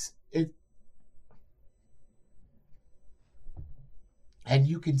you could And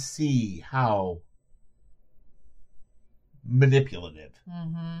you can see how manipulative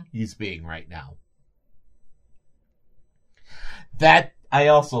Mm-hmm. he's being right now. That I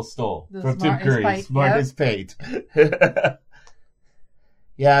also stole from Tim Curry. Smart as paint.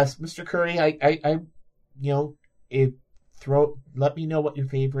 Yes, Mr. Curry, I let me know what your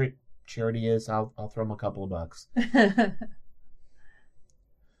favorite charity is. I'll throw him a couple of bucks.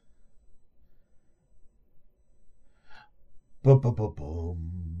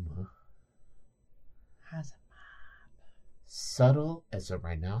 Boom. Has Subtle as a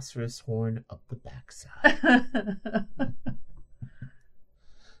rhinoceros horn up the backside.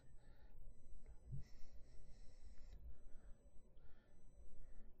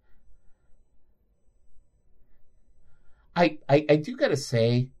 I do gotta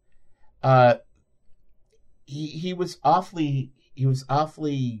say, he was awfully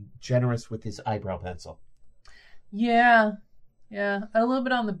generous with his eyebrow pencil. Yeah. A little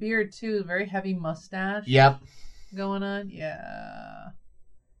bit on the beard too. Very heavy mustache. Yep. Going on. Yeah.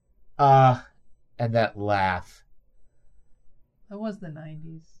 And that laugh. That was the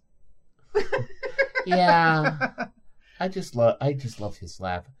 90s. Yeah. I just love his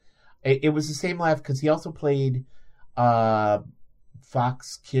laugh. It was the same laugh because he also played.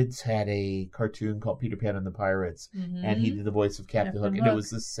 Fox Kids had a cartoon called Peter Pan and the Pirates, and he did the voice of Captain Hook, and it was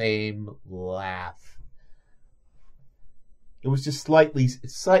the same laugh. It was just slightly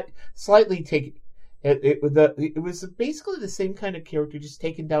taken. It was basically the same kind of character, just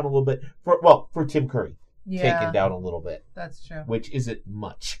taken down a little bit for Tim Curry. Yeah, taken down a little bit. That's true. Which isn't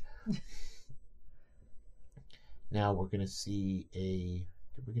much. Now we're gonna see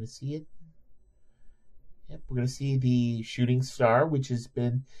we're gonna see it. Yep, we're gonna see the shooting star, which has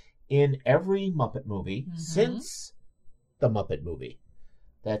been in every Muppet movie since the Muppet movie.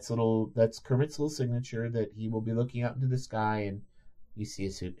 That's Kermit's little signature that he will be looking out into the sky and you see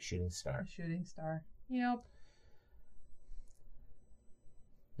a shooting star. A shooting star. Yep.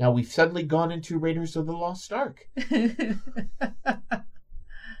 Now we've suddenly gone into Raiders of the Lost Ark.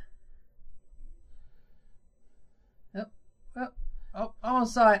 Oh,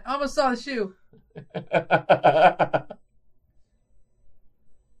 almost saw it. Almost saw the shoe. It's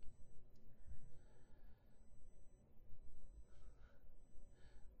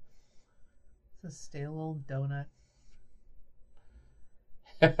a stale old donut.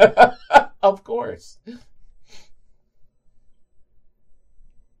 Of course.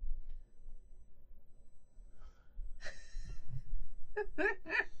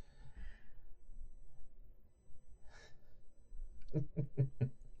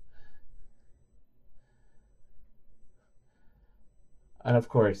 And of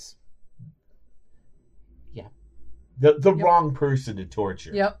course, yeah, the wrong person to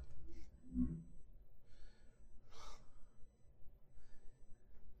torture. Yep.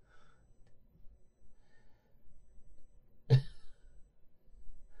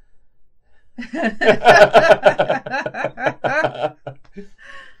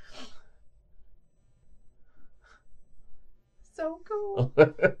 So cool.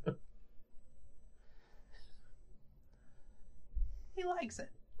 He likes it.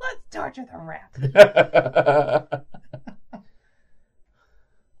 Let's torture the rat.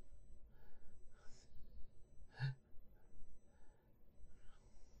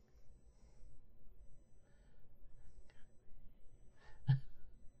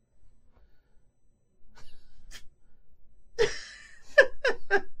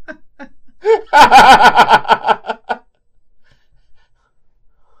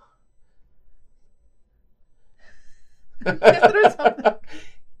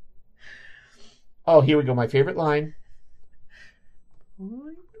 Oh, here we go. My favorite line.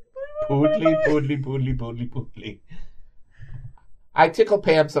 Poodly, poodly, poodly, poodly, poodly. I tickle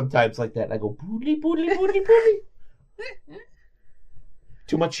Pam sometimes like that. I go, poodly, poodly, poodly, poodly.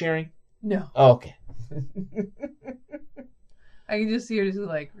 Too much sharing? No. Oh, okay. I can just see her just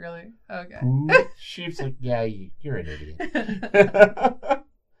like, really? Okay. She's like, yeah, you're an idiot.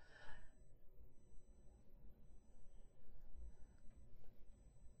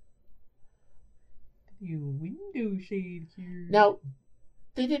 You window shade here. Now,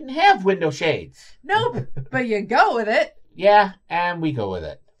 they didn't have window shades. Nope, but you go with it. Yeah, and we go with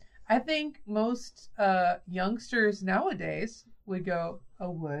it. I think most youngsters nowadays would go, oh,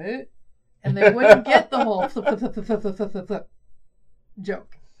 what? And they wouldn't get the whole flip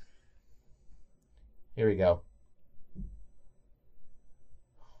joke. Here we go.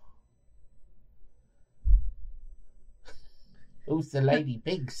 Who's the lady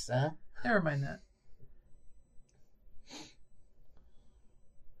pig, sir? Never mind that.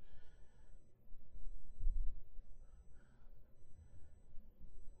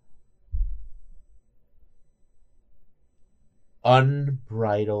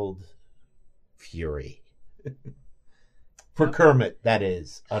 unbridled fury. For Kermit, that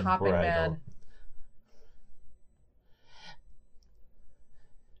is Hopping unbridled. mad.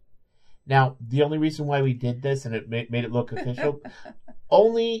 Now, the only reason why we did this and it made it look official,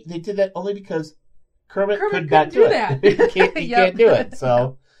 they did that only because Kermit could not do it. He can't do it.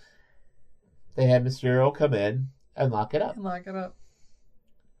 So they had Mysterio come in and lock it up.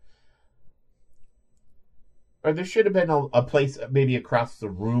 Or there should have been a place maybe across the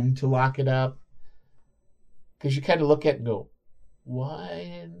room to lock it up. Because you kind of look at it and go,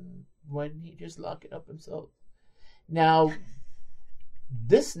 why didn't he just lock it up himself? Now,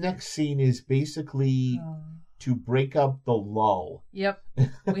 this next scene is basically to break up the lull. Yep.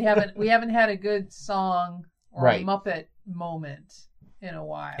 We haven't had a good song or Muppet moment in a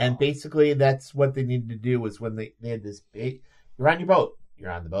while. And basically that's what they needed to do was when they had this big, you're on your boat,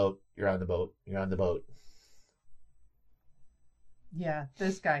 you're on the boat, you're on the boat, you're on the boat. Yeah,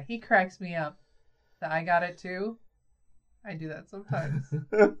 this guy, he cracks me up. I got it too. I do that sometimes.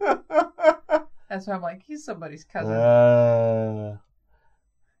 That's why I'm like, he's somebody's cousin.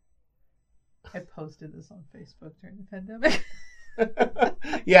 I posted this on Facebook during the pandemic.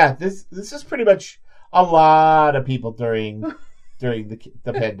 Yeah, this is pretty much a lot of people during the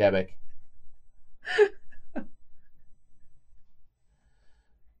pandemic.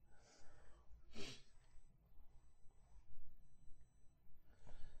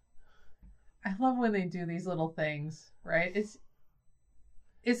 I love when they do these little things, right?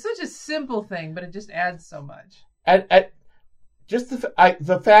 It's such a simple thing, but it just adds so much. And just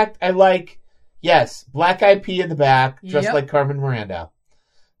the fact I like, yes, Black Eyed Pea in the back, just like Carmen Miranda.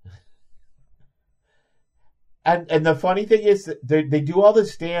 And the funny thing is that they do all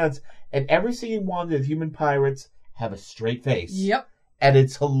this dance, and every single one of the human pirates have a straight face. Yep. And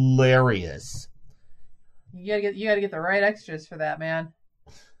it's hilarious. You gotta get the right extras for that, man.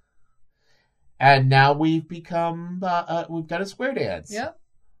 And now we've become, we've done a square dance. Yep.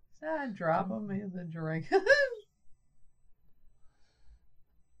 Drop them in the drink.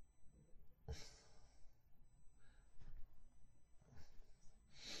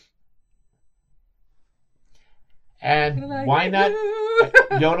 And why not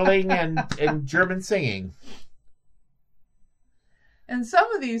yodeling and German singing? And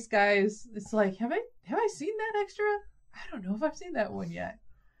some of these guys, it's like, have I seen that extra? I don't know if I've seen that one yet.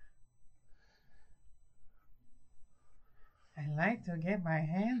 I like to get my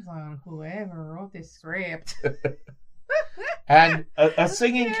hands on whoever wrote this script. And a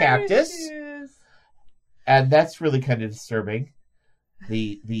singing cactus. And that's really kind of disturbing.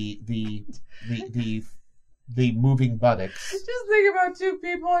 The moving buttocks. Just think about two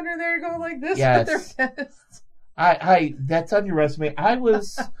people under there going like this with their fists. That's on your resume. I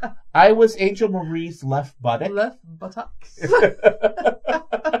was Angel Marie's left buttock. Left buttocks.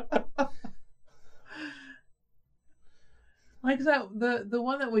 Like that, the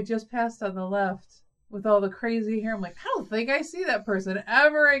one that we just passed on the left with all the crazy hair. I'm like, I don't think I see that person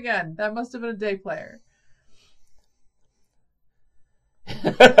ever again. That must have been a day player.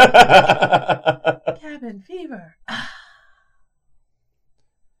 Cabin fever.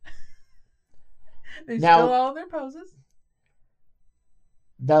 They still all in their poses.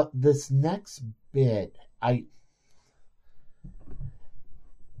 Now, this next bit,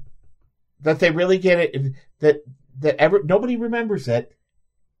 that they really get it, that nobody remembers it,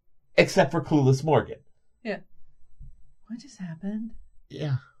 except for Clueless Morgan. Yeah. What just happened?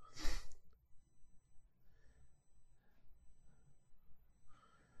 Yeah.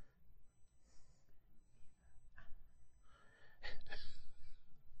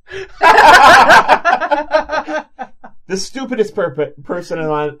 The stupidest person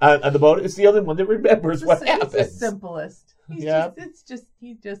on the boat is the only one that remembers what happens. He's the simplest. He's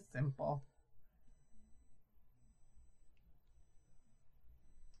just simple.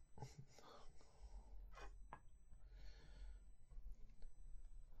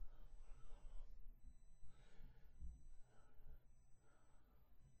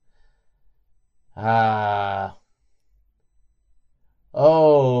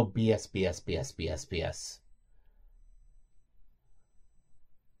 Oh, BS.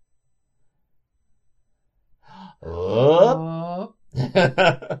 Oh.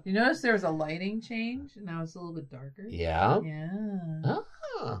 You notice there was a lighting change? Now it's a little bit darker. Yeah. Yeah.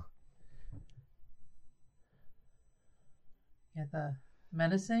 Oh. You got the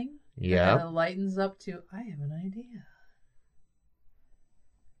menacing. Yeah. And then it lightens up to, I have an idea.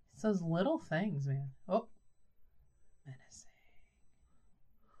 It's those little things, man. Oh. Menacing.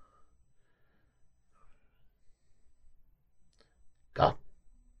 God.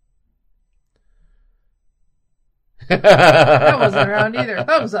 That wasn't around either.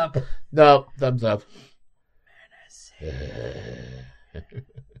 Thumbs up. No, thumbs up.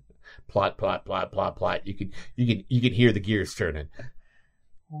 Plot. You can hear the gears turning.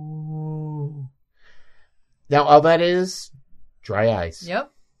 Ooh. Now all that is dry ice.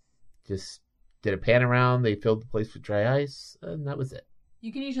 Yep. Just did a pan around. They filled the place with dry ice, and that was it.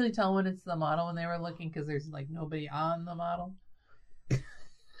 You can usually tell when it's the model when they were looking because there's like nobody on the model.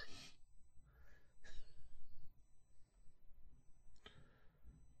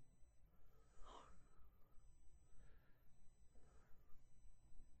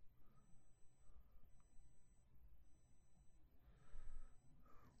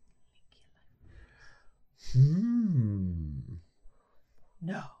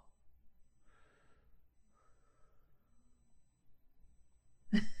 No.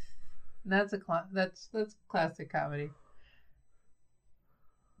 That's classic comedy.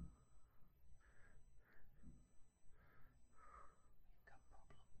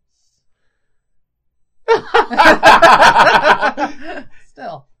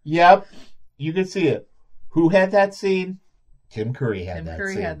 Still. Yep, you can see it. Who had that scene? Tim Curry had that scene.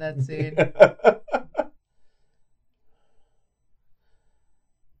 Tim Curry had that scene.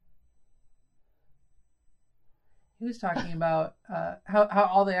 He was talking about how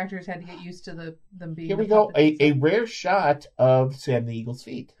all the actors had to get used to them being. Here we go. A rare shot of Sam the Eagle's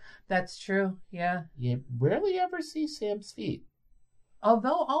feet. That's true. Yeah. You rarely ever see Sam's feet.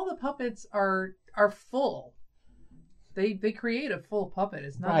 Although all the puppets are full, they create a full puppet.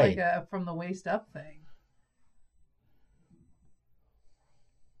 It's not like a from the waist up thing.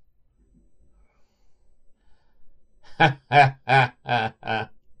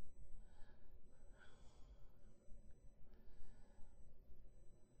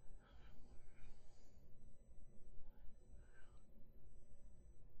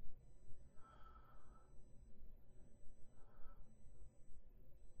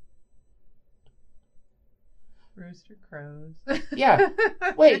 Rooster crows. Yeah.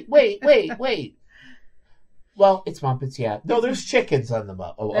 Wait. Well, it's Muppets, yeah. No, there's chickens on the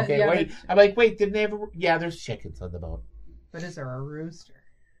boat. Oh, okay, yeah, wait. I'm like, wait, didn't they have a... Yeah, there's chickens on the boat. But is there a rooster?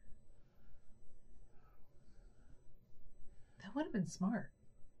 That would have been smart.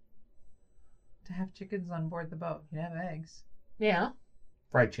 To have chickens on board the boat. You'd have eggs. Yeah.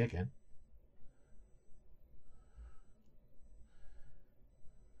 Fried chicken.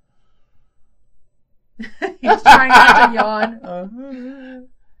 He's trying not to yawn.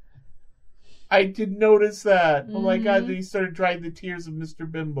 I did notice that. Oh my God, he started drying the tears of Mr.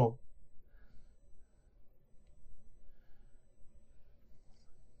 Bimbo.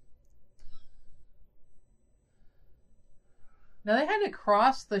 Now they had to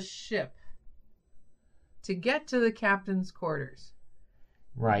cross the ship to get to the captain's quarters.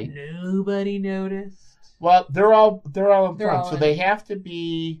 Right. Nobody noticed. Well, they're all in front, all so in. they have to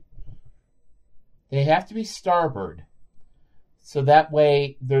be starboard. So that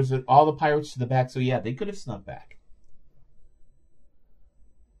way, there's all the pirates to the back. So yeah, they could have snuck back.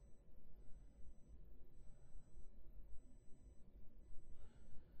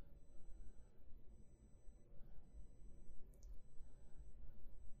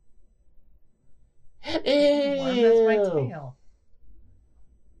 That's my tail.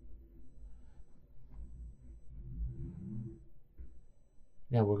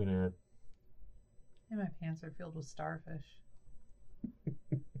 Now we're gonna. And my pants are filled with starfish.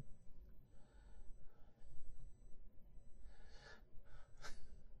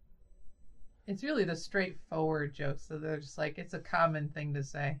 It's really the straightforward jokes. So they're just like, it's a common thing to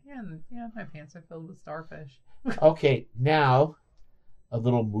say. Yeah, my pants are filled with starfish. Okay, now a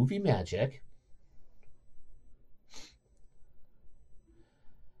little movie magic.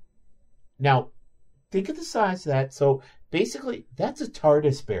 Now, think of the size of that. So basically, that's a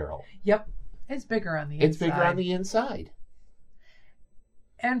TARDIS barrel. Yep. It's bigger on the inside. It's bigger on the inside.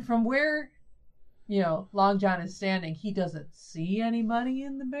 And from where, Long John is standing, he doesn't see any money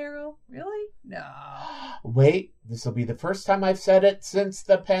in the barrel. Really? No. Wait, this will be the first time I've said it since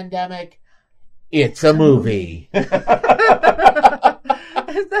the pandemic. It's a movie. That's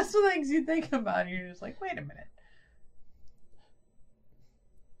the things you think about. You're just like, wait a minute.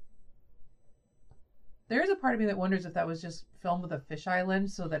 There's a part of me that wonders if that was just filmed with a fisheye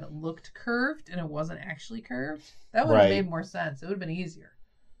lens so that it looked curved and it wasn't actually curved. That would have made more sense. It would have been easier.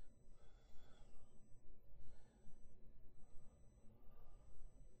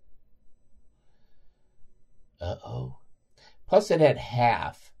 Uh-oh. Plus it had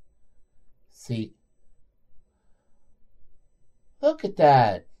half. See. Look at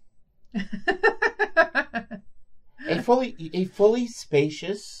that. A fully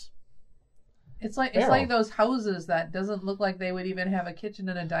spacious It's like those houses that doesn't look like they would even have a kitchen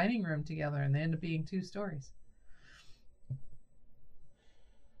and a dining room together, and they end up being 2 stories.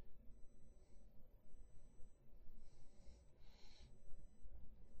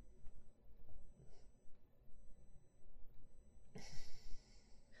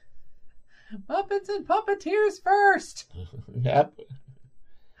 Muppets and puppeteers first. Yep.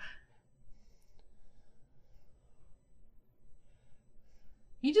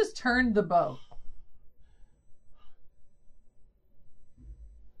 He just turned the boat.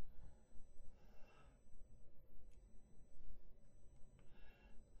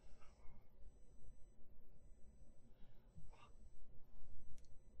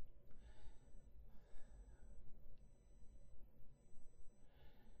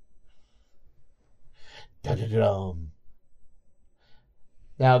 Da-da-dum.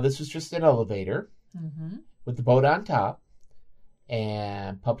 Now, this was just an elevator with the boat on top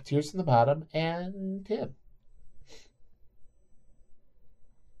and puppeteers in the bottom and Tim.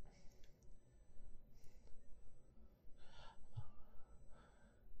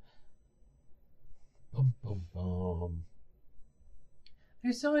 Boom, boom, boom.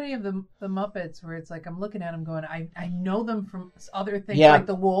 There's so many of the Muppets where it's like I'm looking at them going, I know them from other things, Yeah, like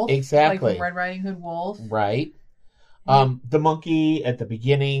the wolf, exactly. like from Red Riding Hood Wolf, Right. The monkey at the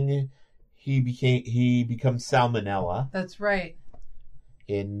beginning, he becomes Salmonella That's right.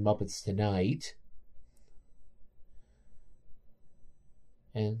 in Muppets Tonight.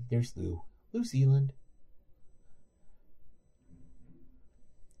 And there's Lou Zealand.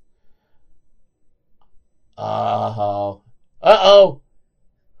 Uh-oh.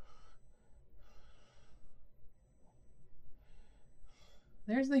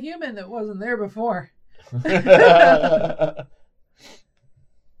 There's the human that wasn't there before. The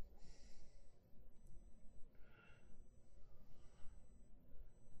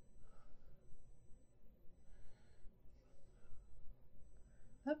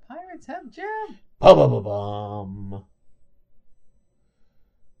pirates have jam. Bum.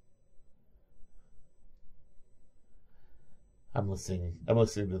 I'm listening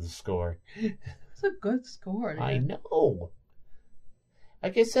to the score. It's a good score. I know.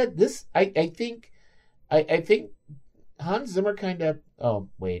 Like I said, this I think Hans Zimmer kind of. Oh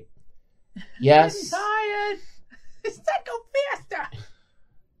wait, yes. I'm tired. He said go faster.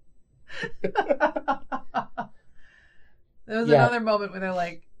 There was another moment where they're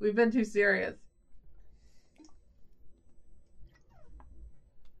like, "We've been too serious."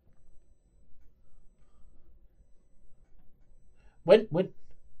 When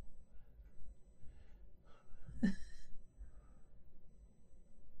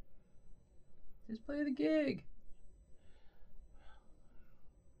Just play the gig.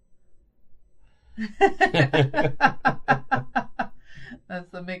 That's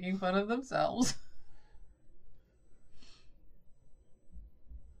them making fun of themselves.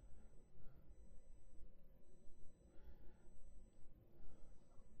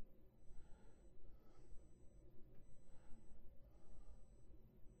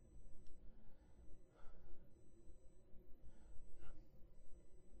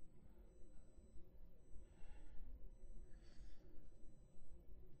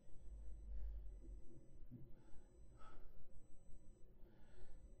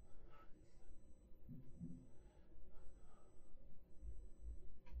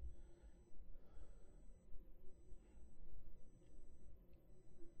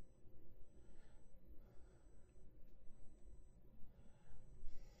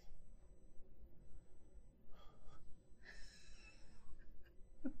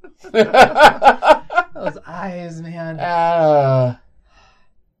 Those eyes, man.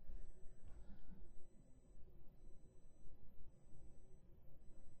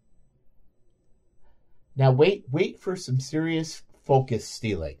 Now wait for some serious focus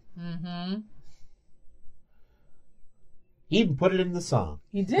stealing. Mm-hmm. He even put it in the song.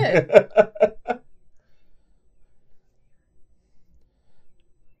 He did.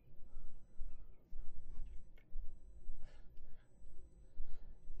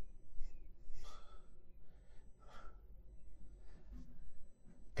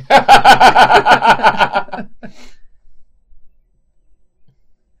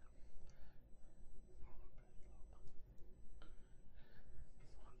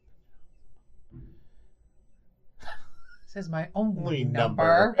 This is my only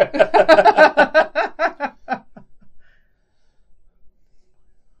number.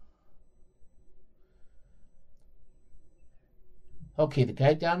 Okay, the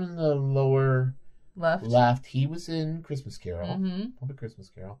guy down in the lower left, he was in Christmas Carol. Muppet Christmas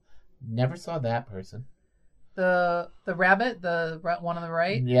Carol. Never saw that person. The rabbit, the one on the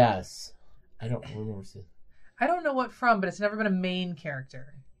right. Yes. I don't remember seeing. I don't know what from, but it's never been a main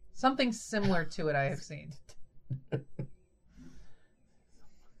character. Something similar to it I have seen.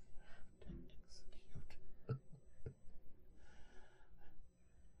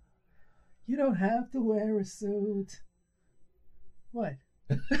 You don't have to wear a suit. What?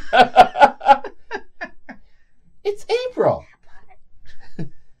 It's April.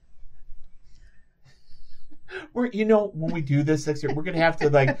 When we do this next year, we're gonna have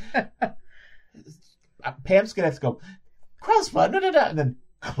to Pam's gonna have to go crossbar, and then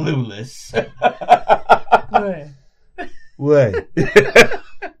clueless. What?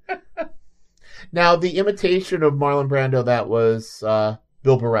 Now, the imitation of Marlon Brando, that was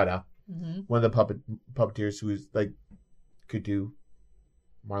Bill Beretta, one of the puppeteers who could do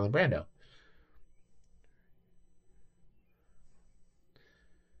Marlon Brando.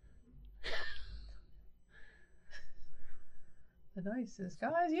 The nicest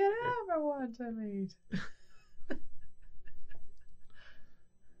guys you'd ever want to meet.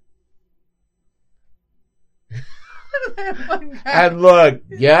 And look,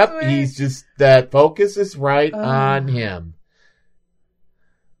 yep, he's just, that focus is right on him.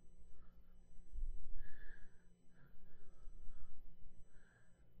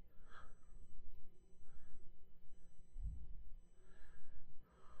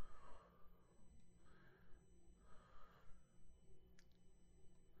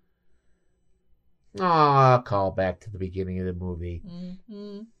 Aw, call back to the beginning of the movie.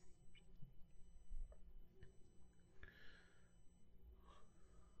 Mm-hmm.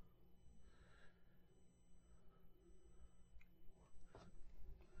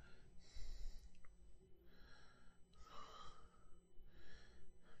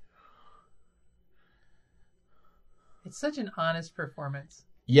 It's such an honest performance.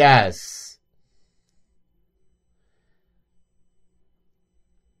 Yes.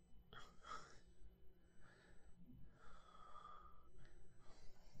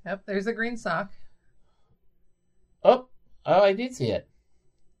 Yep, there's a green sock. Oh, I did see it.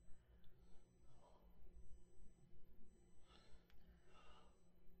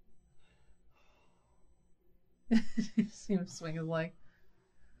 You see him swing his leg.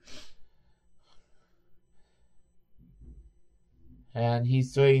 And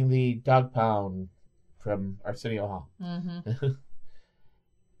he's doing the dog pound from Arsenio Hall. Mm-hmm.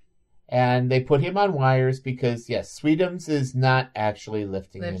 And they put him on wires because, yes, Sweetums is not actually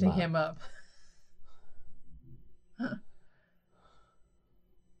lifting him up.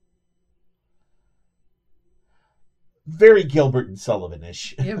 Very Gilbert and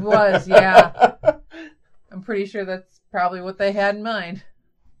Sullivan-ish. It was, yeah. I'm pretty sure that's probably what they had in mind.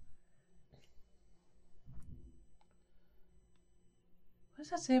 What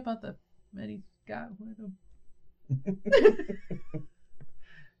does that say about the men he's got with him?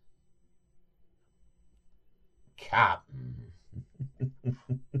 Captain.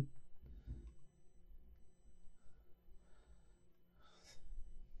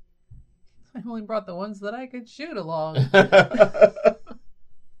 I only brought the ones that I could shoot along.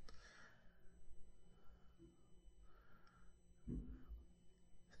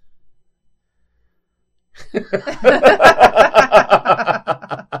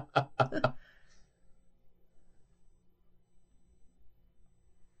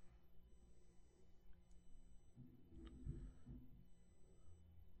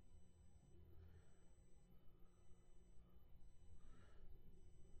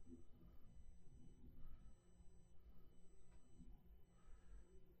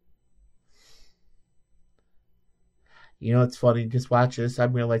 You know, it's funny. Just watch this.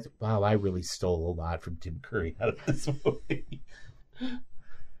 I'm realizing, wow, I really stole a lot from Tim Curry out of this movie.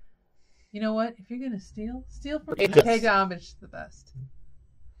 You know what? If you're going to steal from Pay homage to the best.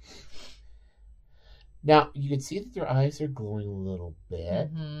 Now, you can see that their eyes are glowing a little bit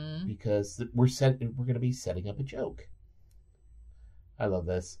because we're going to be setting up a joke. I love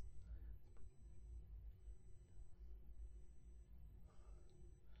this.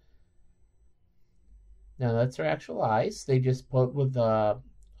 Now, that's their actual eyes. They just put with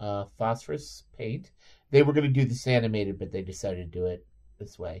phosphorus paint. They were going to do this animated, but they decided to do it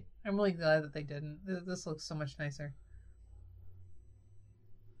this way. I'm really glad that they didn't. This looks so much nicer.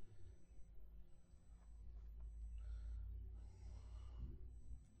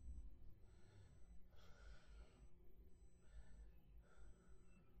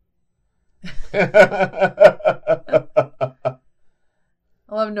 I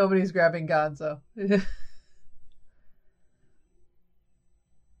love nobody's grabbing Gonzo.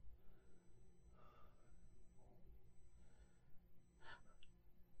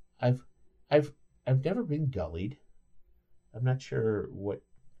 I've never been gullied. I'm not sure what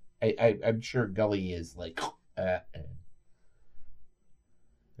I'm sure Gully is like. I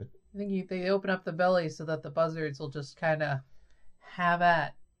think they open up the belly so that the buzzards will just kind of have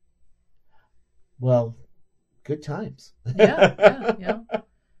at. Well, good times. Yeah.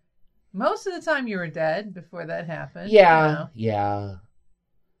 Most of the time you were dead before that happened. Yeah.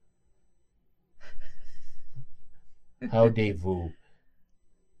 How de vous?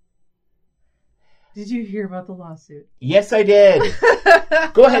 Did you hear about the lawsuit? Yes, I did.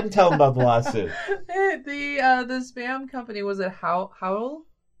 Go ahead and tell them about the lawsuit. The spam company, was it Howl?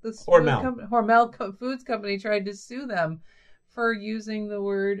 The Hormel. Hormel Foods Company tried to sue them for using the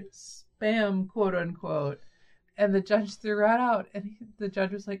word spam, quote unquote. And the judge threw it out. And the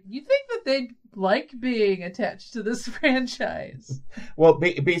judge was like, you think that they'd like being attached to this franchise? Well,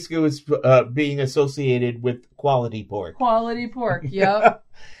 basically it was being associated with quality pork. Quality pork, yep.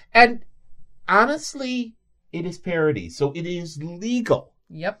 And honestly, it is parody. So it is legal.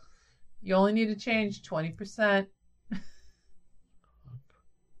 Yep. You only need to change 20%.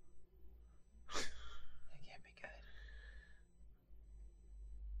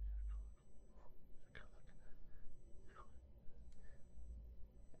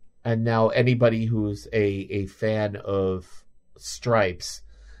 And now anybody who's a fan of Stripes,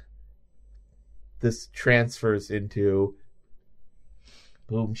 this transfers into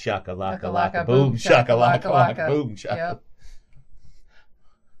boom shaka laka laka, boom shaka laka laka, boom shaka. Yep.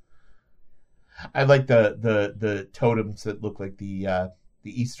 I like the totems that look like the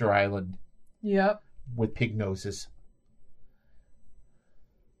Easter Island. Yep. With pig noses.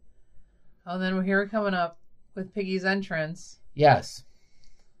 Oh, then we're here coming up with Piggy's entrance. Yes.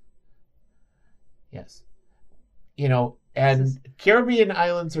 You know, and Caribbean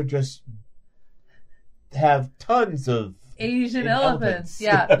islands are just have tons of Asian elephants.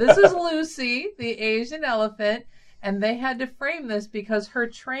 Yeah, this is Lucy, the Asian elephant, and they had to frame this because her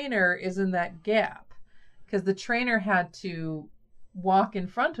trainer is in that gap. Because the trainer had to walk in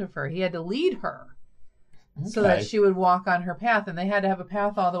front of her. He had to lead her so that she would walk on her path. And they had to have a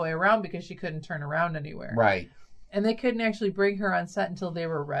path all the way around because she couldn't turn around anywhere. Right. And they couldn't actually bring her on set until they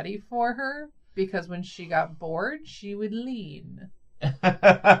were ready for her. Because when she got bored, she would lean.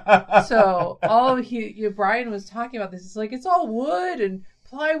 So Brian was talking about this. It's like, it's all wood and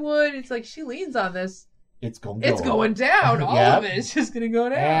plywood. It's like, she leans on this. It's going down. All of it is just going to go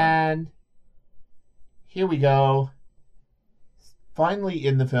down. And here we go. Finally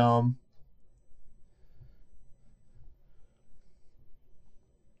in the film.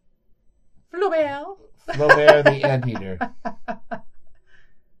 Flaubert the Anteater.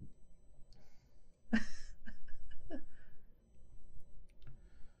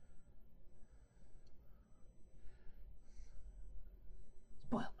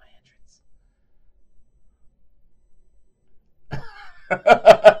 Spoiled my entrance.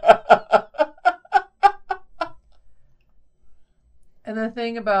 And the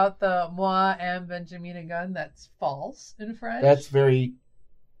thing about the moi and Benjamina gun, that's false in French.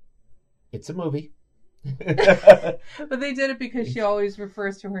 It's a movie. But they did it because she always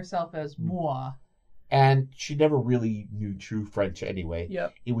refers to herself as moi. And she never really knew true French anyway.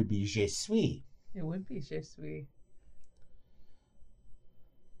 Yep. It would be je suis. It would be je suis.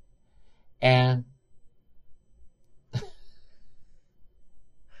 And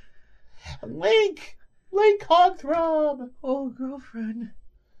Link Hogthrob. Oh, girlfriend.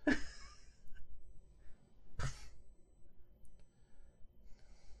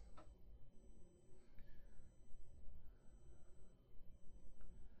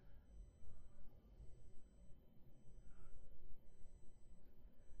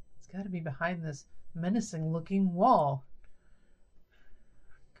 It's got to be behind this menacing-looking wall.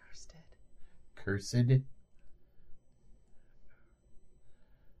 Cursed.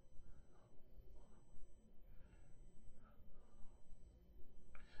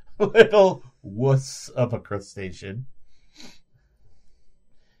 Little wuss of a crustacean.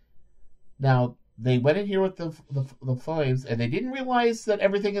 Now, they went in here with the flames, and they didn't realize that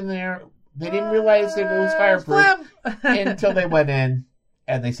everything in there, they didn't realize it was fireproof until they went in,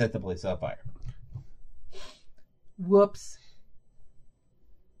 and they set the place on fire. Whoops.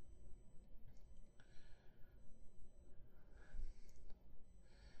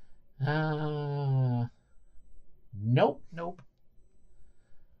 Nope.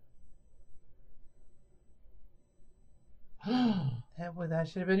 That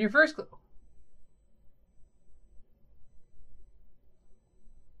should have been your first clue.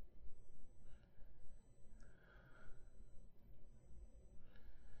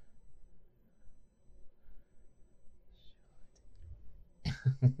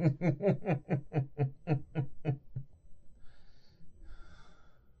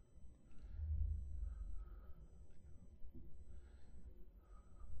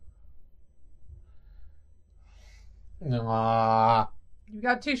 Aww. You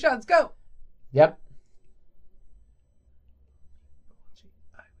got 2 shots. Go. Yep.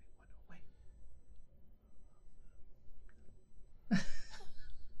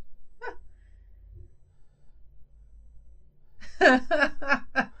 I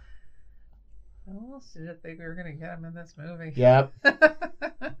almost didn't think we were going to get him in this movie. Yep.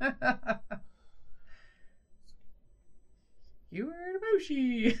 You were in a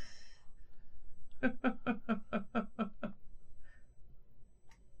moshi.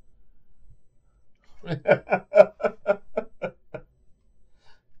 Wait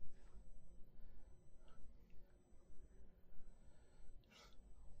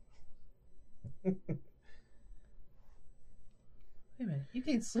a minute, you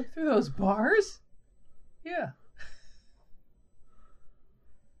can slip through those bars? Yeah.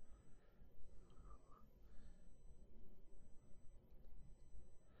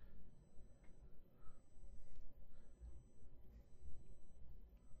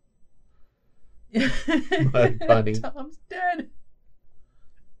 My bunny. Tom's dead.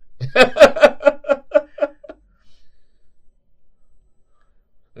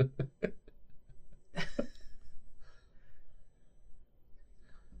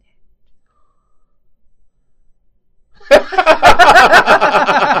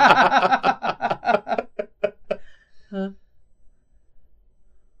 Huh?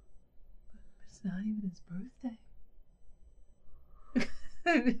 It's not even his birthday.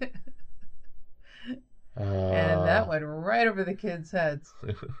 And that went right over the kids' heads.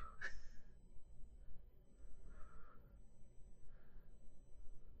 I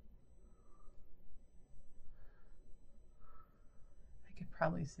could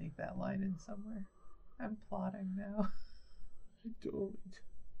probably sneak that line in somewhere. I'm plotting now. I don't.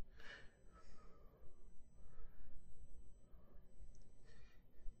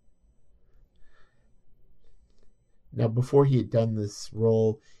 Now, before he had done this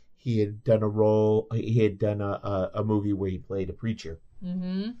role, he had done a movie where he played a preacher.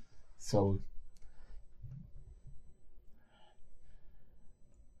 Mm-hmm. So.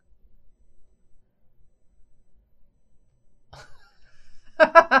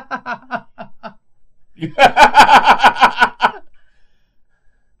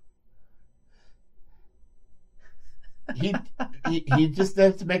 he just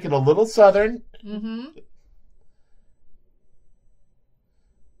has to make it a little southern. Mm-hmm.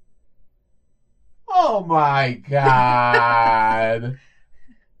 Oh my God.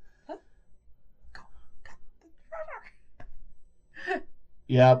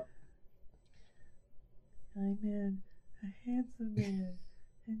 Yep. I'm man, a handsome man,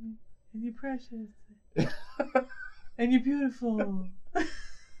 and you're precious, and you're beautiful.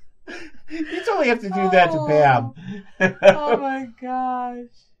 You totally have to do that to Pam. Oh my gosh.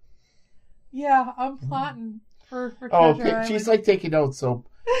 Yeah, I'm plotting for Treasure Island. She's like taking notes, so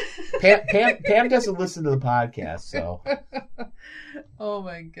Pam doesn't listen to the podcast, so. Oh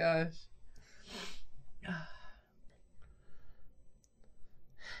my gosh.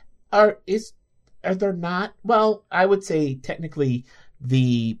 Are there not? Well, I would say technically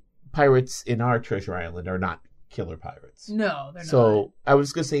the pirates in our Treasure Island are not killer pirates. No, they're not. So I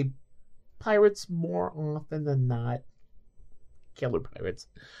was gonna say pirates more often than not killer pirates.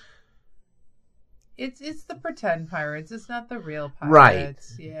 It's the pretend pirates. It's not the real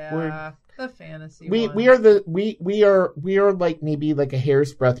pirates. Right. Yeah. The fantasy we ones. we are like maybe like a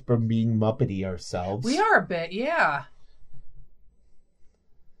hair's breadth from being Muppety ourselves. We are a bit, yeah.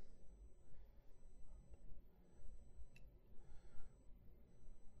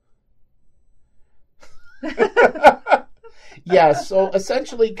 Yeah, so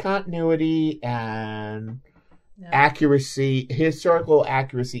essentially continuity and accuracy, historical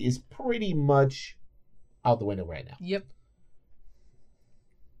accuracy is pretty much out the window right now. Yep.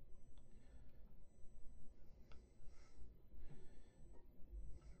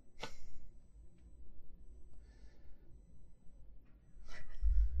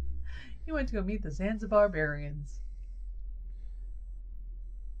 He went to go meet the Zanzibar barbarians.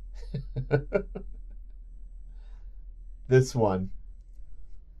 This one.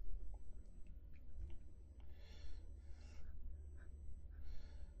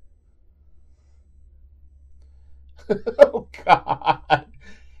 Oh, God.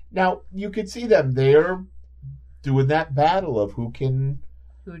 Now, you could see them. They're doing that battle of who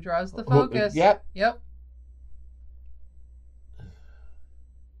draws the focus. Yep. Yep.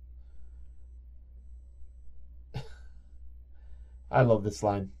 I love this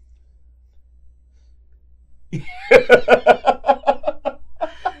line.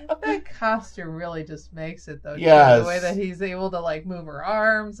 That costume really just makes it, though. Yes. The way that he's able to, like, move her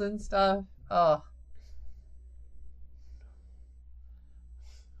arms and stuff. Oh.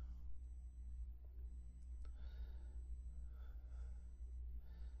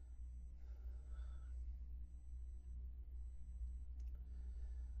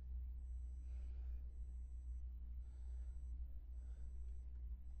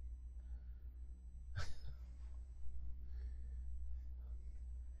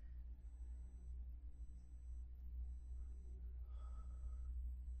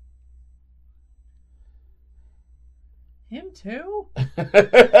 Him too?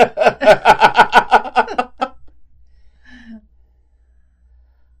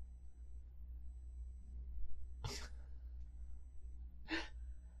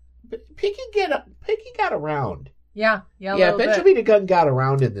 Piggy got around. Yeah, Benjamin Gunn got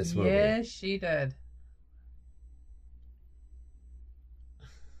around in this movie. Yes, she did.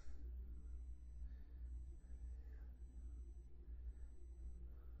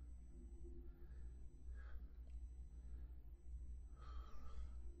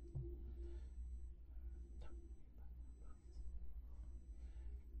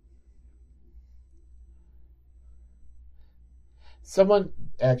 Someone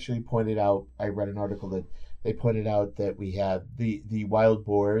actually pointed out, I read an article that they pointed out that we have the wild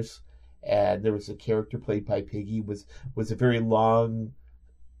boars, and there was a character played by Piggy was a very long,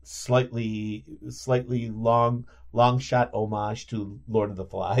 slightly long shot homage to Lord of the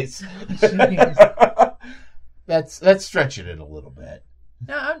Flies. That's stretching it a little bit.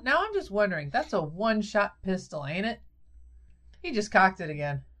 Now I'm just wondering, that's a one-shot pistol, ain't it? He just cocked it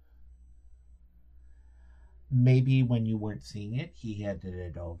again. Maybe when you weren't seeing it, he handed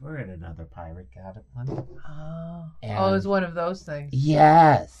it over and another pirate got it one. Oh, it was one of those things.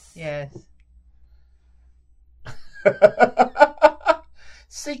 Yes. Yes.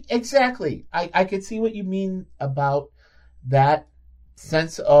 See, exactly. I could see what you mean about that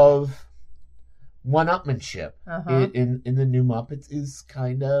sense of one-upmanship in the new Muppets is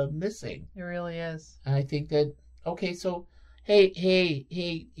kind of missing. It really is. And I think that, okay, so... Hey,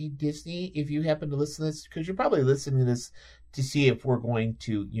 Disney, if you happen to listen to this, because you're probably listening to this to see if we're going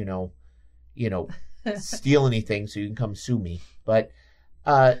to, steal anything so you can come sue me. But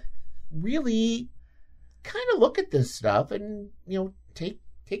really kind of look at this stuff and, take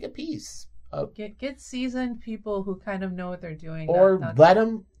a piece. Get seasoned people who kind of know what they're doing. Or let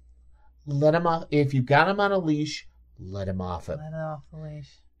them off. If you got them on a leash, let them off it. Let off the leash.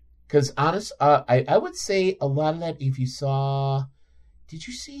 Because I would say a lot of that, if you saw... Did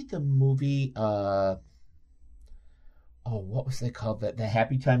you see the movie... what was it called? The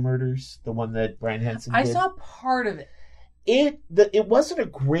Happy Time Murders? The one that Brian Henson did? I saw part of it. It wasn't a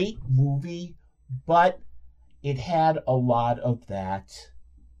great movie, but it had a lot of that...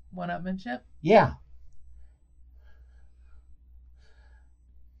 One-upmanship? Yeah.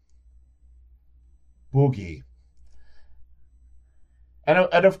 Boogie. And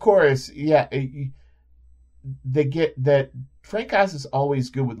of course, yeah, they get that Frank Oz is always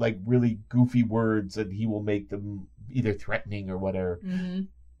good with like really goofy words, and he will make them either threatening or whatever. Mm-hmm.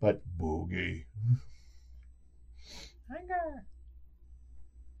 But boogie. Tiger.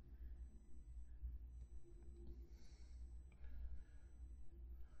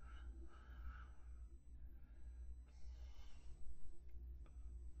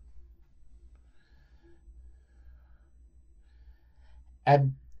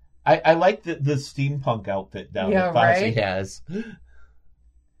 And I like the steampunk outfit now that Fozzie has.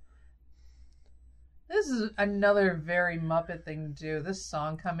 This is another very Muppet thing to do. This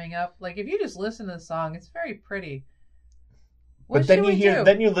song coming up, like if you just listen to the song, it's very pretty. But then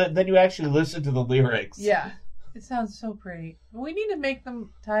you actually listen to the lyrics. Yeah, it sounds so pretty. We need to make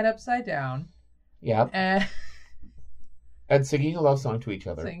them tied upside down. Yeah. And singing a love song to each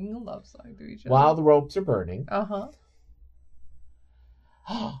other. While the ropes are burning.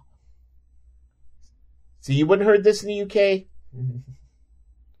 See, you wouldn't heard this in the UK?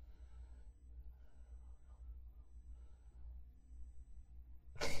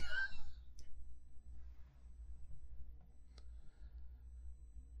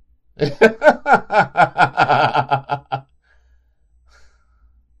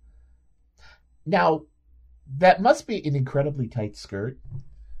 Now, that must be an incredibly tight skirt.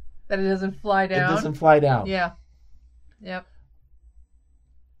 That it doesn't fly down? It doesn't fly down. Yeah. Yep.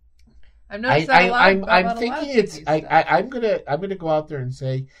 I've noticed that a lot. I'm thinking it's. I'm gonna go out there and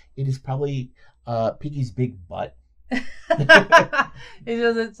say it is probably Piggy's big butt. It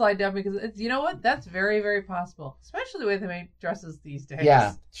doesn't slide down because it's. You know what? That's very, very possible, especially the way they make dresses these days.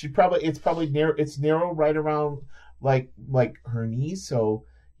 Yeah, it's probably narrow. It's narrow right around like her knees. So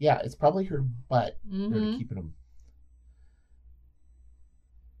yeah, it's probably her butt. Mm-hmm. They're keeping them.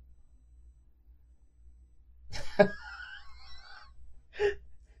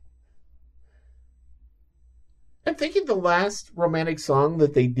 I'm thinking the last romantic song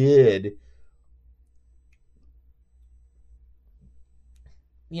that they did,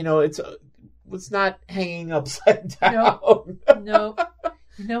 it's not hanging upside down. No.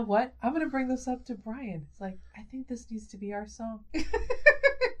 You know what? I'm going to bring this up to Brian. It's like, I think this needs to be our song.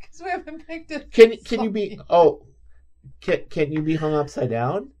 Because we haven't picked it. Can you be, can you be hung upside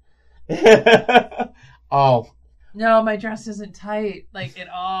down? Oh, No, my dress isn't tight, like, at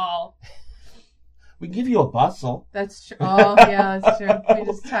all. We can give you a bustle. That's true. Oh, yeah, that's true. We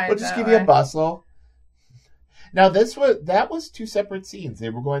just tie it We'll just that give way. you a bustle. Now, that was two separate scenes. They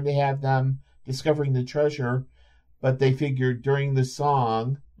were going to have them discovering the treasure, but they figured during the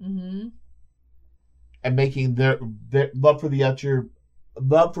song and making their love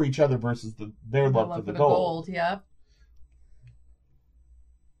for each other versus their love for the gold. Yep.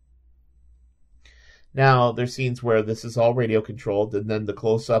 Now, there's scenes where this is all radio controlled, and then the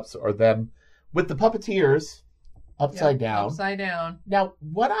close-ups are them with the puppeteers upside down. Upside down. Now,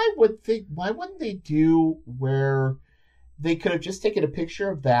 what I would think, why wouldn't they do where they could have just taken a picture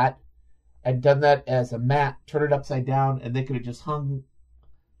of that and done that as a mat, turn it upside down, and they could have just hung.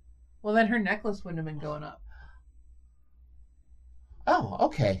 Well, then her necklace wouldn't have been going up. Oh,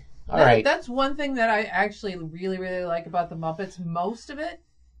 okay. All right. That's one thing that I actually really, really like about the Muppets. Most of it,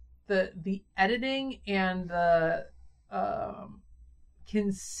 the editing and the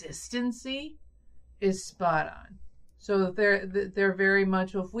consistency is spot on. So they're very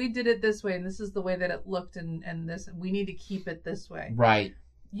much, well, if we did it this way and this is the way that it looked and this, we need to keep it this way. Right.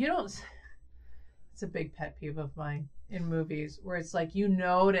 You don't, it's a big pet peeve of mine in movies where it's like you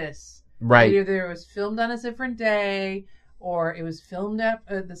notice. Right. Either it was filmed on a different day or it was filmed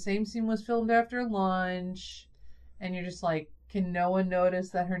the same scene was filmed after lunch and you're just like, can no one notice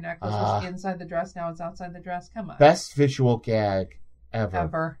that her necklace was inside the dress? Now it's outside the dress. Come on. Best visual gag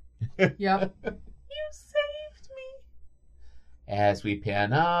ever. Yep. You saved me. As we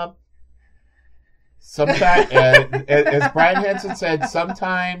pan up, sometimes, as Brian Hansen said,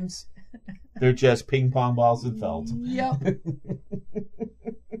 sometimes they're just ping pong balls and felt. Yep.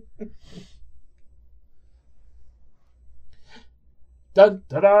 Dun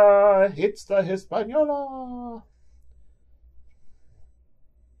da da! It's the Hispaniola.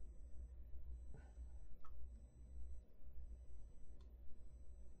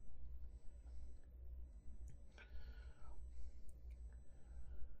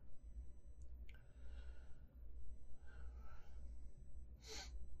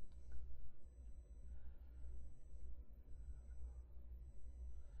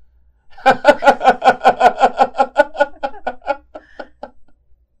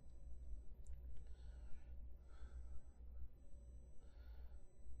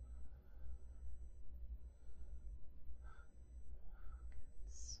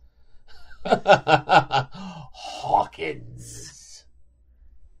 Hawkins.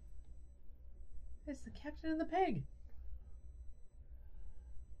 It's the captain and the pig.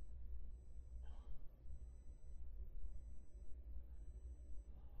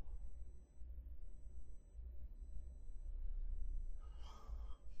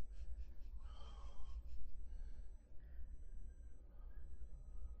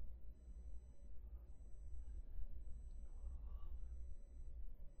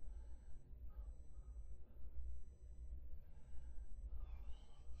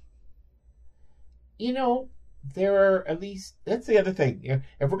 You know, there are at least, that's the other thing. You know,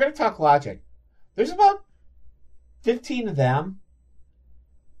 if we're going to talk logic, there's about 15 of them.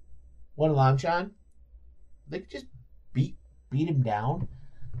 One Long John. They could just beat him down.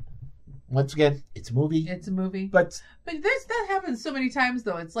 Once again, it's a movie. It's a movie. But that happens so many times,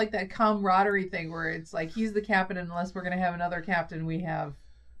 though. It's like that camaraderie thing where it's like he's the captain, and unless we're going to have another captain, we have,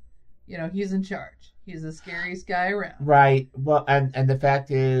 he's in charge. He's the scariest guy around. Right. Well, and the fact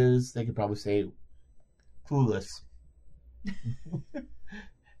is, they could probably say, clueless.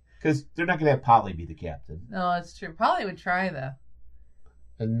 Because they're not going to have Polly be the captain. No, that's true. Polly would try, though.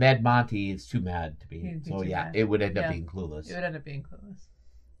 And Mad Monty is too mad to be. He'd be So, too yeah, mad. it would end up being clueless. It would end up being clueless.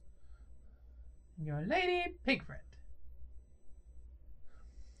 Your lady pig friend.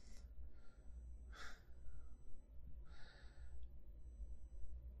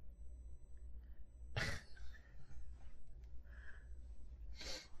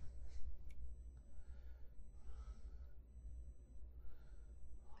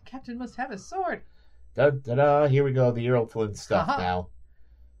 Captain must have his sword. Da-da-da, here we go, the Earl Flynn stuff Aha. now.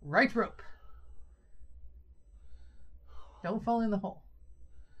 Right rope. Don't fall in the hole.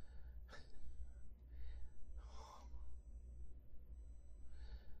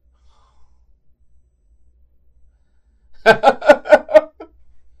 Must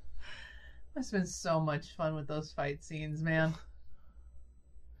have been so much fun with those fight scenes, man.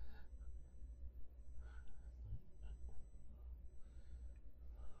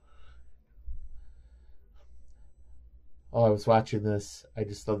 Oh, I was watching this. I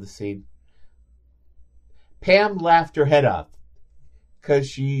just love the scene. Pam laughed her head off because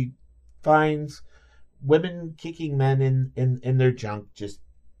she finds women kicking men in their junk just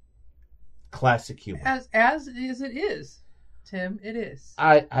classic humor. As it is, Tim. It is.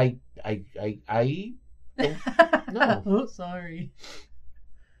 I don't know. Oh, sorry.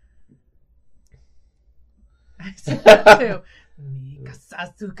 I said that too. Mi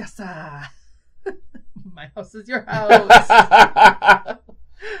casa su casa. My house is your house.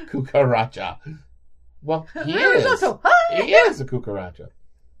 Cucaracha. Well, he is. He is a cucaracha.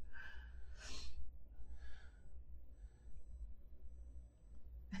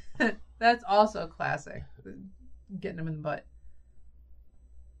 That's also classic. Getting him in the butt.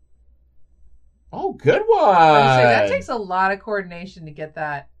 Oh, good one. I would say that takes a lot of coordination to get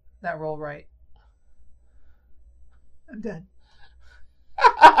that roll right. I'm done.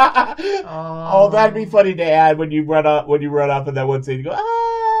 Oh, that'd be funny to add when you run up in that one scene. You go,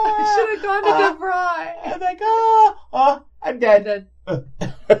 I should have gone to DeVry. I'm like, I'm dead.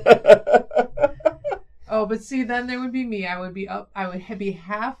 Oh, but see, then there would be me. I would be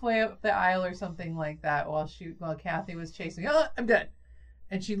halfway up the aisle or something like that while Kathy was chasing me. Oh, I'm dead.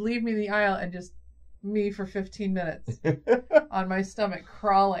 And she'd leave me in the aisle and just me for 15 minutes on my stomach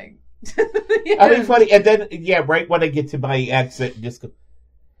crawling. That'd be funny. And then, right when I get to my exit, just go,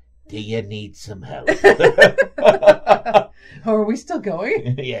 do you need some help? Oh, are we still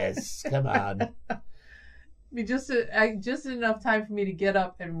going? Yes, come on. I mean, just enough time for me to get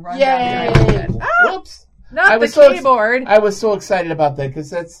up and run Yay! down the aisle. Whoops. Not the keyboard. I was so excited about that because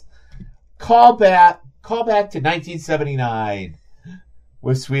that's callback to 1979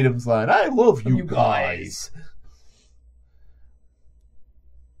 with Sweetums' line, I love you guys.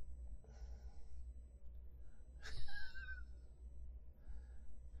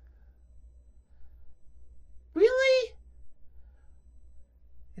 Really?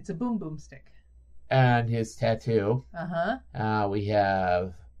 It's a boom boom stick. And his tattoo. Uh-huh. We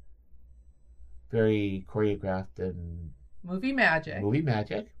have very choreographed and movie magic.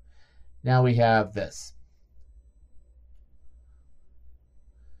 Now we have this.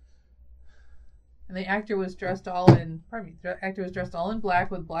 And the actor was dressed all in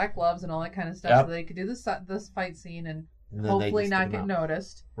black with black gloves and all that kind of stuff, so they could do this fight scene and hopefully not get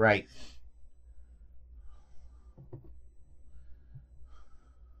noticed. Right.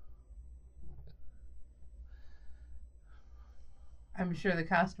 I'm sure the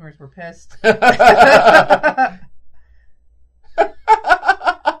customers were pissed.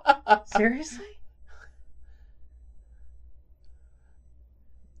 Seriously?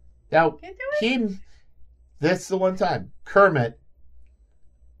 Now, this is the one time Kermit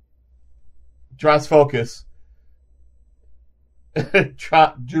draws focus.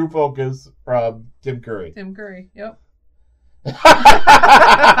 Drew focus from Tim Curry. Yep.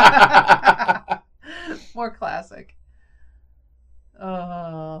 More classic.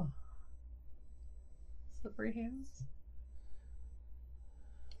 Slippery hands.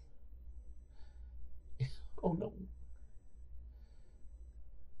 Oh no.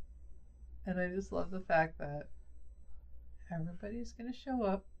 And I just love the fact that everybody's going to show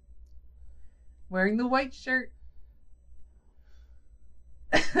up wearing the white shirt.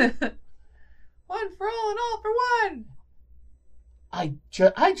 One for all and all for one. I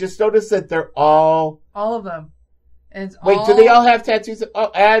just noticed that they're all of them. And do they all have tattoos? Oh,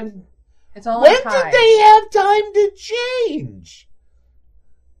 and it's all when did they have time to change?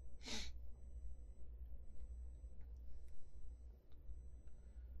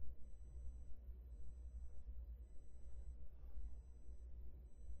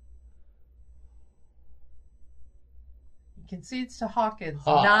 You can see it's to Hawkins,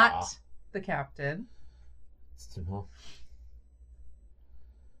 not the captain. It's Tim Hall.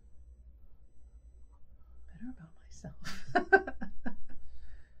 Better about myself.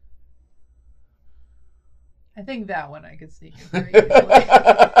 I think that one I could sneak in very easily.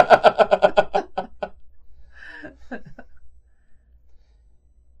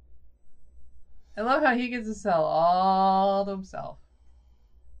 I love how he gets to sell all to himself.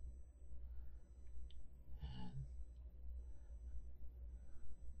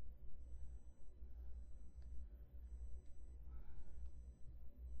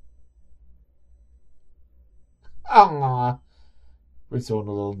 Aww. We're throwing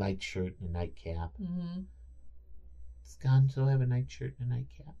a little nightshirt and a nightcap. Mm-hmm. Does Gonzo have a nightshirt and a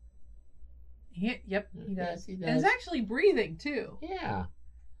nightcap? Yep, he does. Yes, he does. And he's actually breathing, too. Yeah.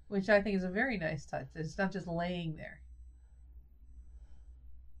 Which I think is a very nice touch. It's not just laying there.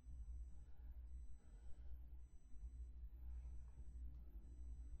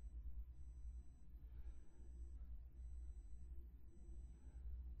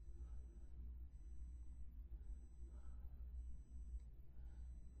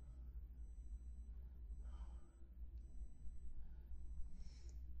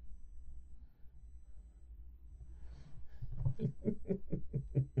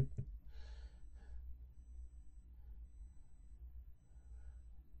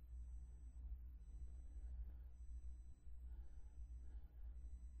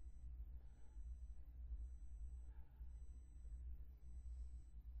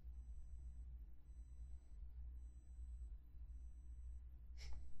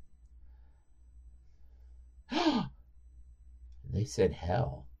 They said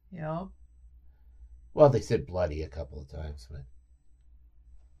hell. Yep. Well, they said bloody a couple of times, but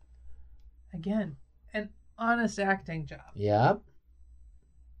Again, an honest acting job. yep.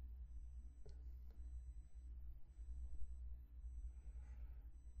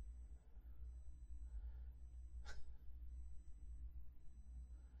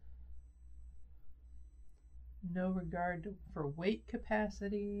 No regard for weight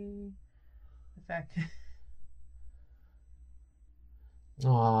capacity. The fact.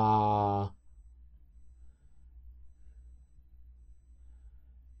 Aww.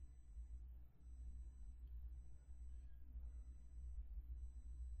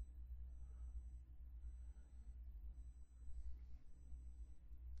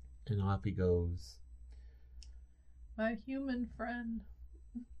 And off he goes. My human friend.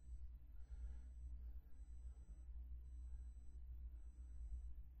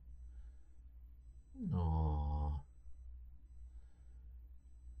 Aww.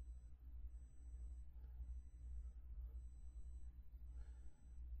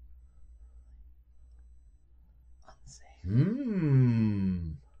 Unsafe.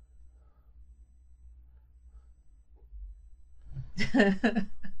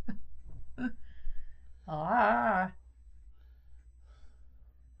 Ah.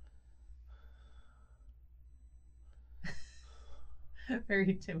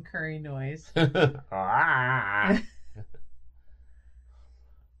 Very Tim Curry noise. Ah.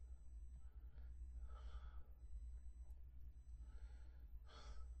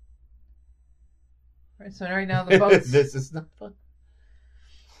 Right, so right now the boat's This is not fun.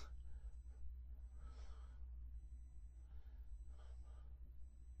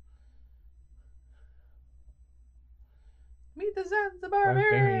 Meet the Sons of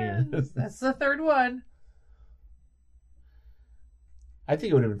Barbarians. That's the third one. I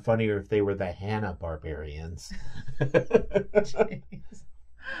think it would have been funnier if they were the Hannah Barbarians. Jeez.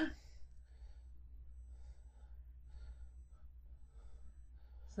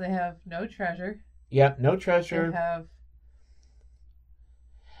 So they have no treasure. Yep, no They treasure. have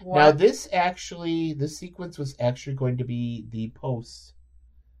Now what? this sequence was actually going to be the post-credit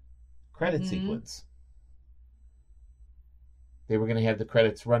Mhm. sequence. They were going to have the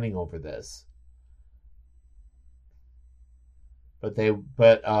credits running over this. But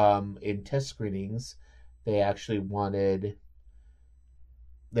in test screenings, they actually wanted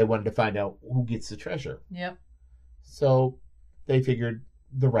to find out who gets the treasure. Yep. So they figured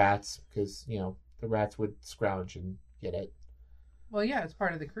the rats, because the rats would scrounge and get it. Well, yeah, it's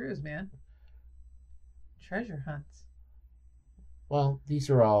part of the cruise, man. Treasure hunts. Well, those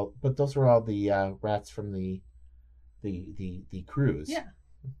are all the rats from the cruise. Yeah.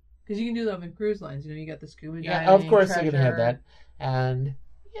 Because you can do them in cruise lines. You got the scuba diving. Yeah, of course treasure. they're gonna have that. And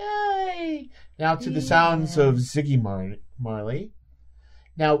yay! Now to the sounds of Ziggy Marley.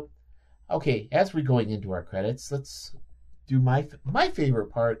 Now, okay, as we're going into our credits, let's do my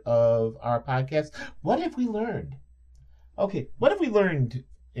favorite part of our podcast. What have we learned? Okay, what have we learned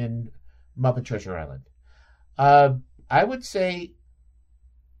in Muppet Treasure Island? I would say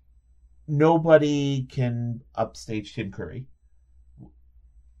nobody can upstage Tim Curry.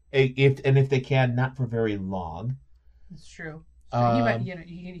 If they can, not for very long. It's true. He might,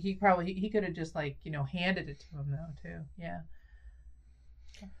 he could have just handed it to him though too. Yeah.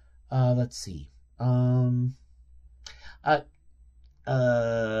 Let's see.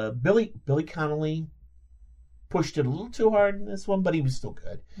 Billy Connolly pushed it a little too hard in this one, but he was still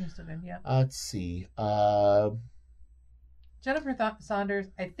good. He was still good. Yeah. Let's see. Jennifer Saunders.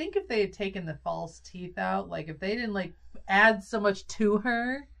 I think if they had taken the false teeth out, if they didn't add so much to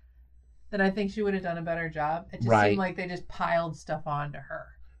her, then I think she would have done a better job. It just seemed like they just piled stuff onto her.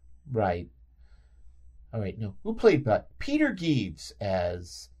 Right. All right. No, who played Peter Geeves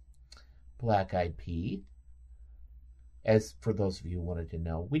as Black Eyed Pea? As for those of you who wanted to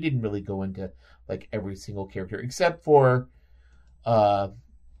know, we didn't really go into every single character except for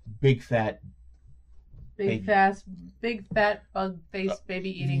big fat bug faced baby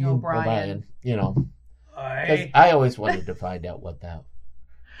eating O'Brien. Because I always wanted to find out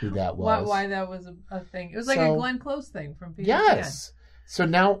who that was. Why that was a thing? It was like a Glenn Close thing from Peter Yes. Pan. So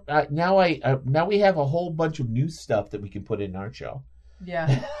now we have a whole bunch of new stuff that we can put in our show.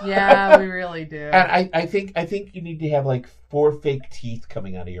 Yeah, we really do. And I think you need to have 4 fake teeth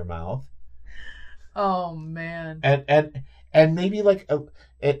coming out of your mouth. Oh man. And maybe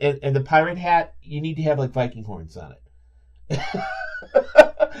and the pirate hat, you need to have Viking horns on it.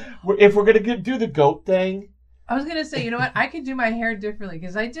 If we're gonna do the goat thing. I was gonna say, you know what? I could do my hair differently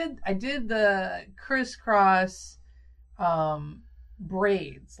because I did the crisscross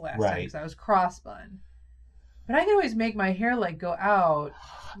braids last time because I was cross bun. But I can always make my hair like go out.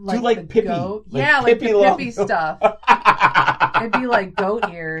 Do like the Pippi. goat. Like yeah, like Pippi the Pippi Longstocking. stuff. It'd be like goat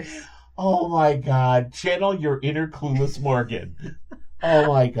ears. Oh my God. Channel your inner clueless Morgan. Oh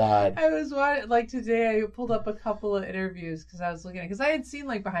my God. I was watching, like today I pulled up a couple of interviews because I was looking at, because I had seen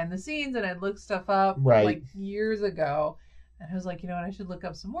like behind the scenes and I'd looked stuff up Right. like years ago. And I was like, you know what, I should look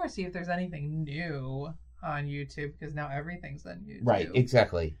up some more, see if there's anything new on YouTube, because now everything's on YouTube. Right,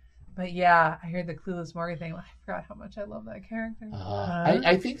 exactly. But yeah, I heard the Clueless Morgan thing. I forgot how much I love that character.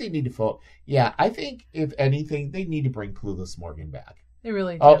 I think they need to Yeah, I think if anything, they need to bring Clueless Morgan back. They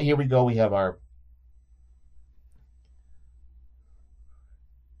really do. Oh, here we go. We have our...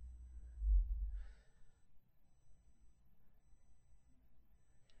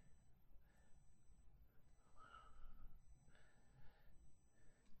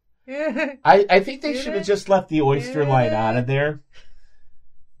 I think they should have just left the oyster line out of there.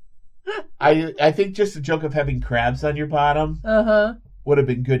 I think just the joke of having crabs on your bottom would have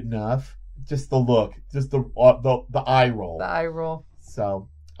been good enough. Just the look, just the eye roll. The eye roll. So,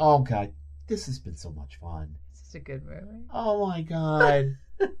 oh God, this has been so much fun. It's a good movie. Oh my God.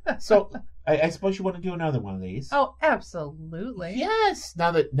 So, I suppose you want to do another one of these. Oh, absolutely. Yes.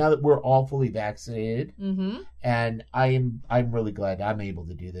 Now that we're all fully vaccinated, Mm-hmm. and I'm really glad I'm able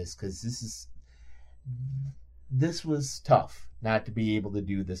to do this, because this was tough not to be able to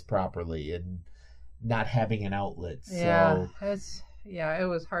do this properly and not having an outlet. Yeah, So, it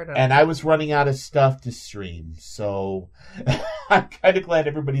was hard. And I was running out of stuff to stream, so I'm kind of glad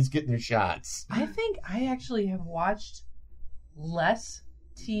everybody's getting their shots. I think I actually have watched less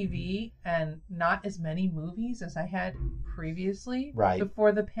TV and not as many movies as I had previously, Right.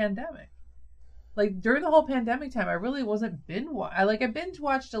 before the pandemic. Like during the whole pandemic time, I really wasn't I binge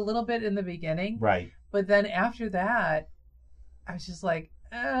watched a little bit in the beginning, Right. but then after that, I was just like,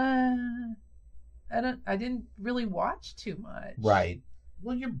 I didn't really watch too much. Right.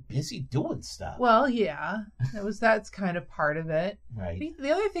 Well, you're busy doing stuff. Well, yeah, that's kind of part of it. Right.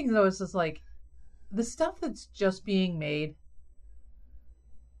 The other thing though is just like the stuff that's just being made.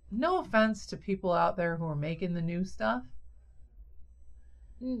 No offense to people out there who are making the new stuff.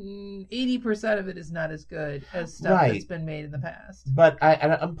 80% of it is not as good as stuff that's been made in the past. But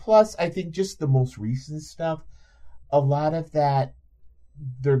plus, I think just the most recent stuff, a lot of that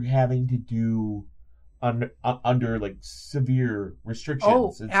they're having to do under like severe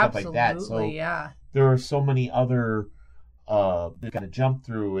restrictions and stuff like that. So yeah. there are so many other they've got to jump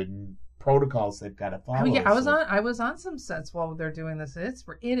through and protocols they've got to follow. I mean, yeah, I was on some sets while they're doing this. It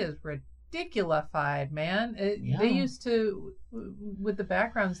is ridiculified, man. They used to, with the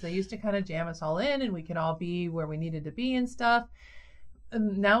backgrounds, they used to kind of jam us all in, and we could all be where we needed to be and stuff.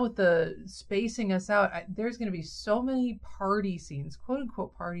 And now with the spacing us out, there's going to be so many party scenes, quote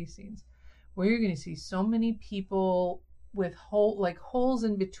unquote party scenes, where you're going to see so many people with holes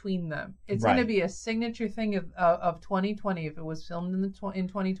in between them. It's going to be a signature thing of 2020 if it was filmed in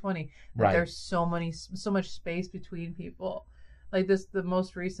 2020. That there's so much space between people. Like the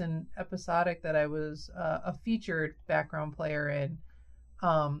most recent episodic that I was a featured background player in.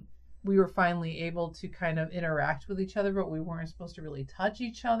 We were finally able to kind of interact with each other, but we weren't supposed to really touch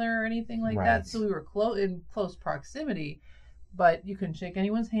each other or anything like that. So we were in close proximity, but you couldn't shake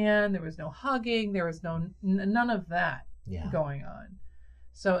anyone's hand. There was no hugging. There was none of that going on.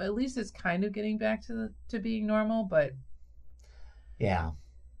 So at least it's kind of getting back to being normal, but yeah.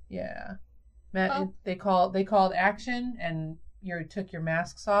 Matt, they called action, and you took your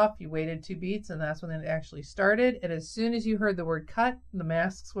masks off, you waited 2 beats, and that's when it actually started. And as soon as you heard the word cut, the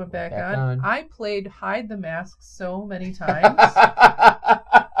masks went back on. I played hide the masks so many times.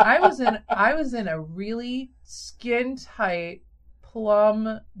 I was in a really skin tight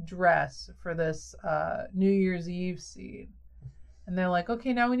plum dress for this New Year's Eve scene. And they're like,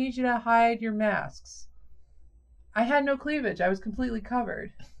 okay, now we need you to hide your masks. I had no cleavage. I was completely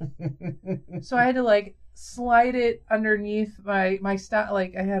covered. So I had to slide it underneath my style.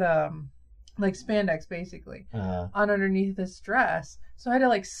 Like I had spandex basically on underneath this dress. So I had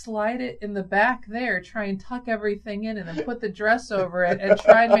to slide it in the back there, try and tuck everything in, and then put the dress over it and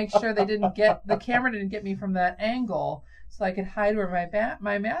try and make sure the camera didn't get me from that angle, so I could hide where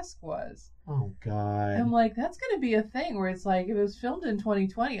my mask was. Oh God! I'm like, that's gonna be a thing where it's like, if it was filmed in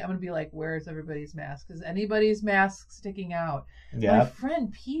 2020, I'm gonna be like, where's everybody's mask? Is anybody's mask sticking out? Yeah. My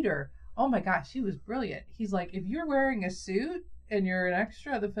friend Peter, oh my gosh, he was brilliant. He's like, if you're wearing a suit and you're an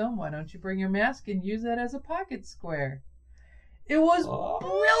extra of the film, why don't you bring your mask and use that as a pocket square? It was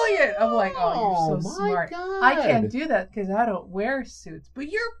brilliant. I'm like, oh, you're so smart. God. I can't do that because I don't wear suits. But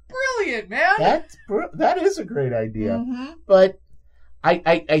you're brilliant, man. That is a great idea. Mm-hmm. But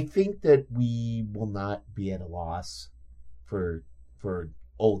I think that we will not be at a loss for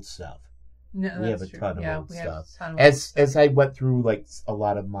old stuff. No, We have a true. ton of yeah, old we stuff. Have a ton of old As stuff. I went through like a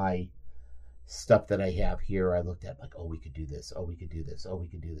lot of my stuff that I have here, I looked at like, oh, we could do this. Oh, we could do this. Oh, we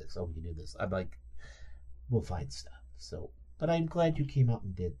could do this. Oh, we could do this. I'm like, we'll find stuff. So, but I'm glad you came out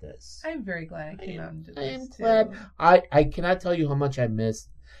and did this. I'm very glad I came out and did I am this too. glad. I cannot tell you how much I missed.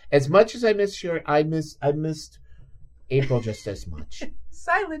 As much as I missed Sherry, I missed April just as much.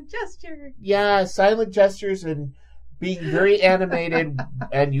 Silent gesture. Yeah, silent gestures and being very animated,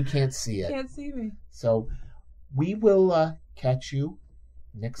 and you can't see it. Can't see me. So we will catch you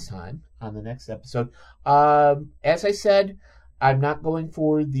next time on the next episode. As I said, I'm not going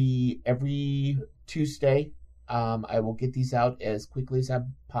for the every Tuesday. I will get these out as quickly as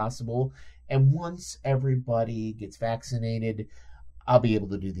possible. And once everybody gets vaccinated, I'll be able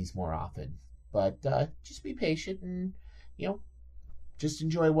to do these more often. But just be patient and, just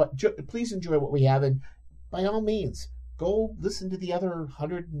enjoy please enjoy what we have. And by all means, go listen to the other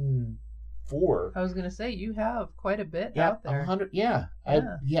 104. I was going to say, you have quite a bit Yeah, out there. 100. Yeah.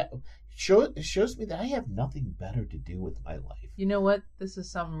 It shows me that I have nothing better to do with my life. You know what? This is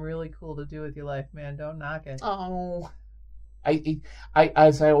something really cool to do with your life, man. Don't knock it. Oh, I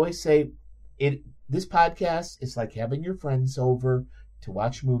as I always say, this podcast is like having your friends over to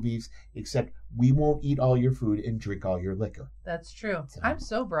watch movies, except we won't eat all your food and drink all your liquor. That's true. So- I'm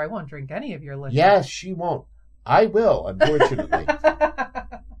sober. I won't drink any of your liquor. Yes, she won't. I will, unfortunately.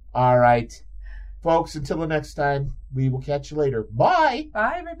 All right. Folks, until the next time, we will catch you later. Bye.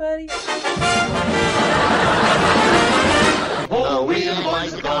 Bye, everybody. Oh, we are the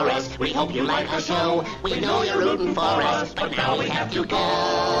boys of the chorus. We hope you like our show. We know you're rooting for us, but now we have to go.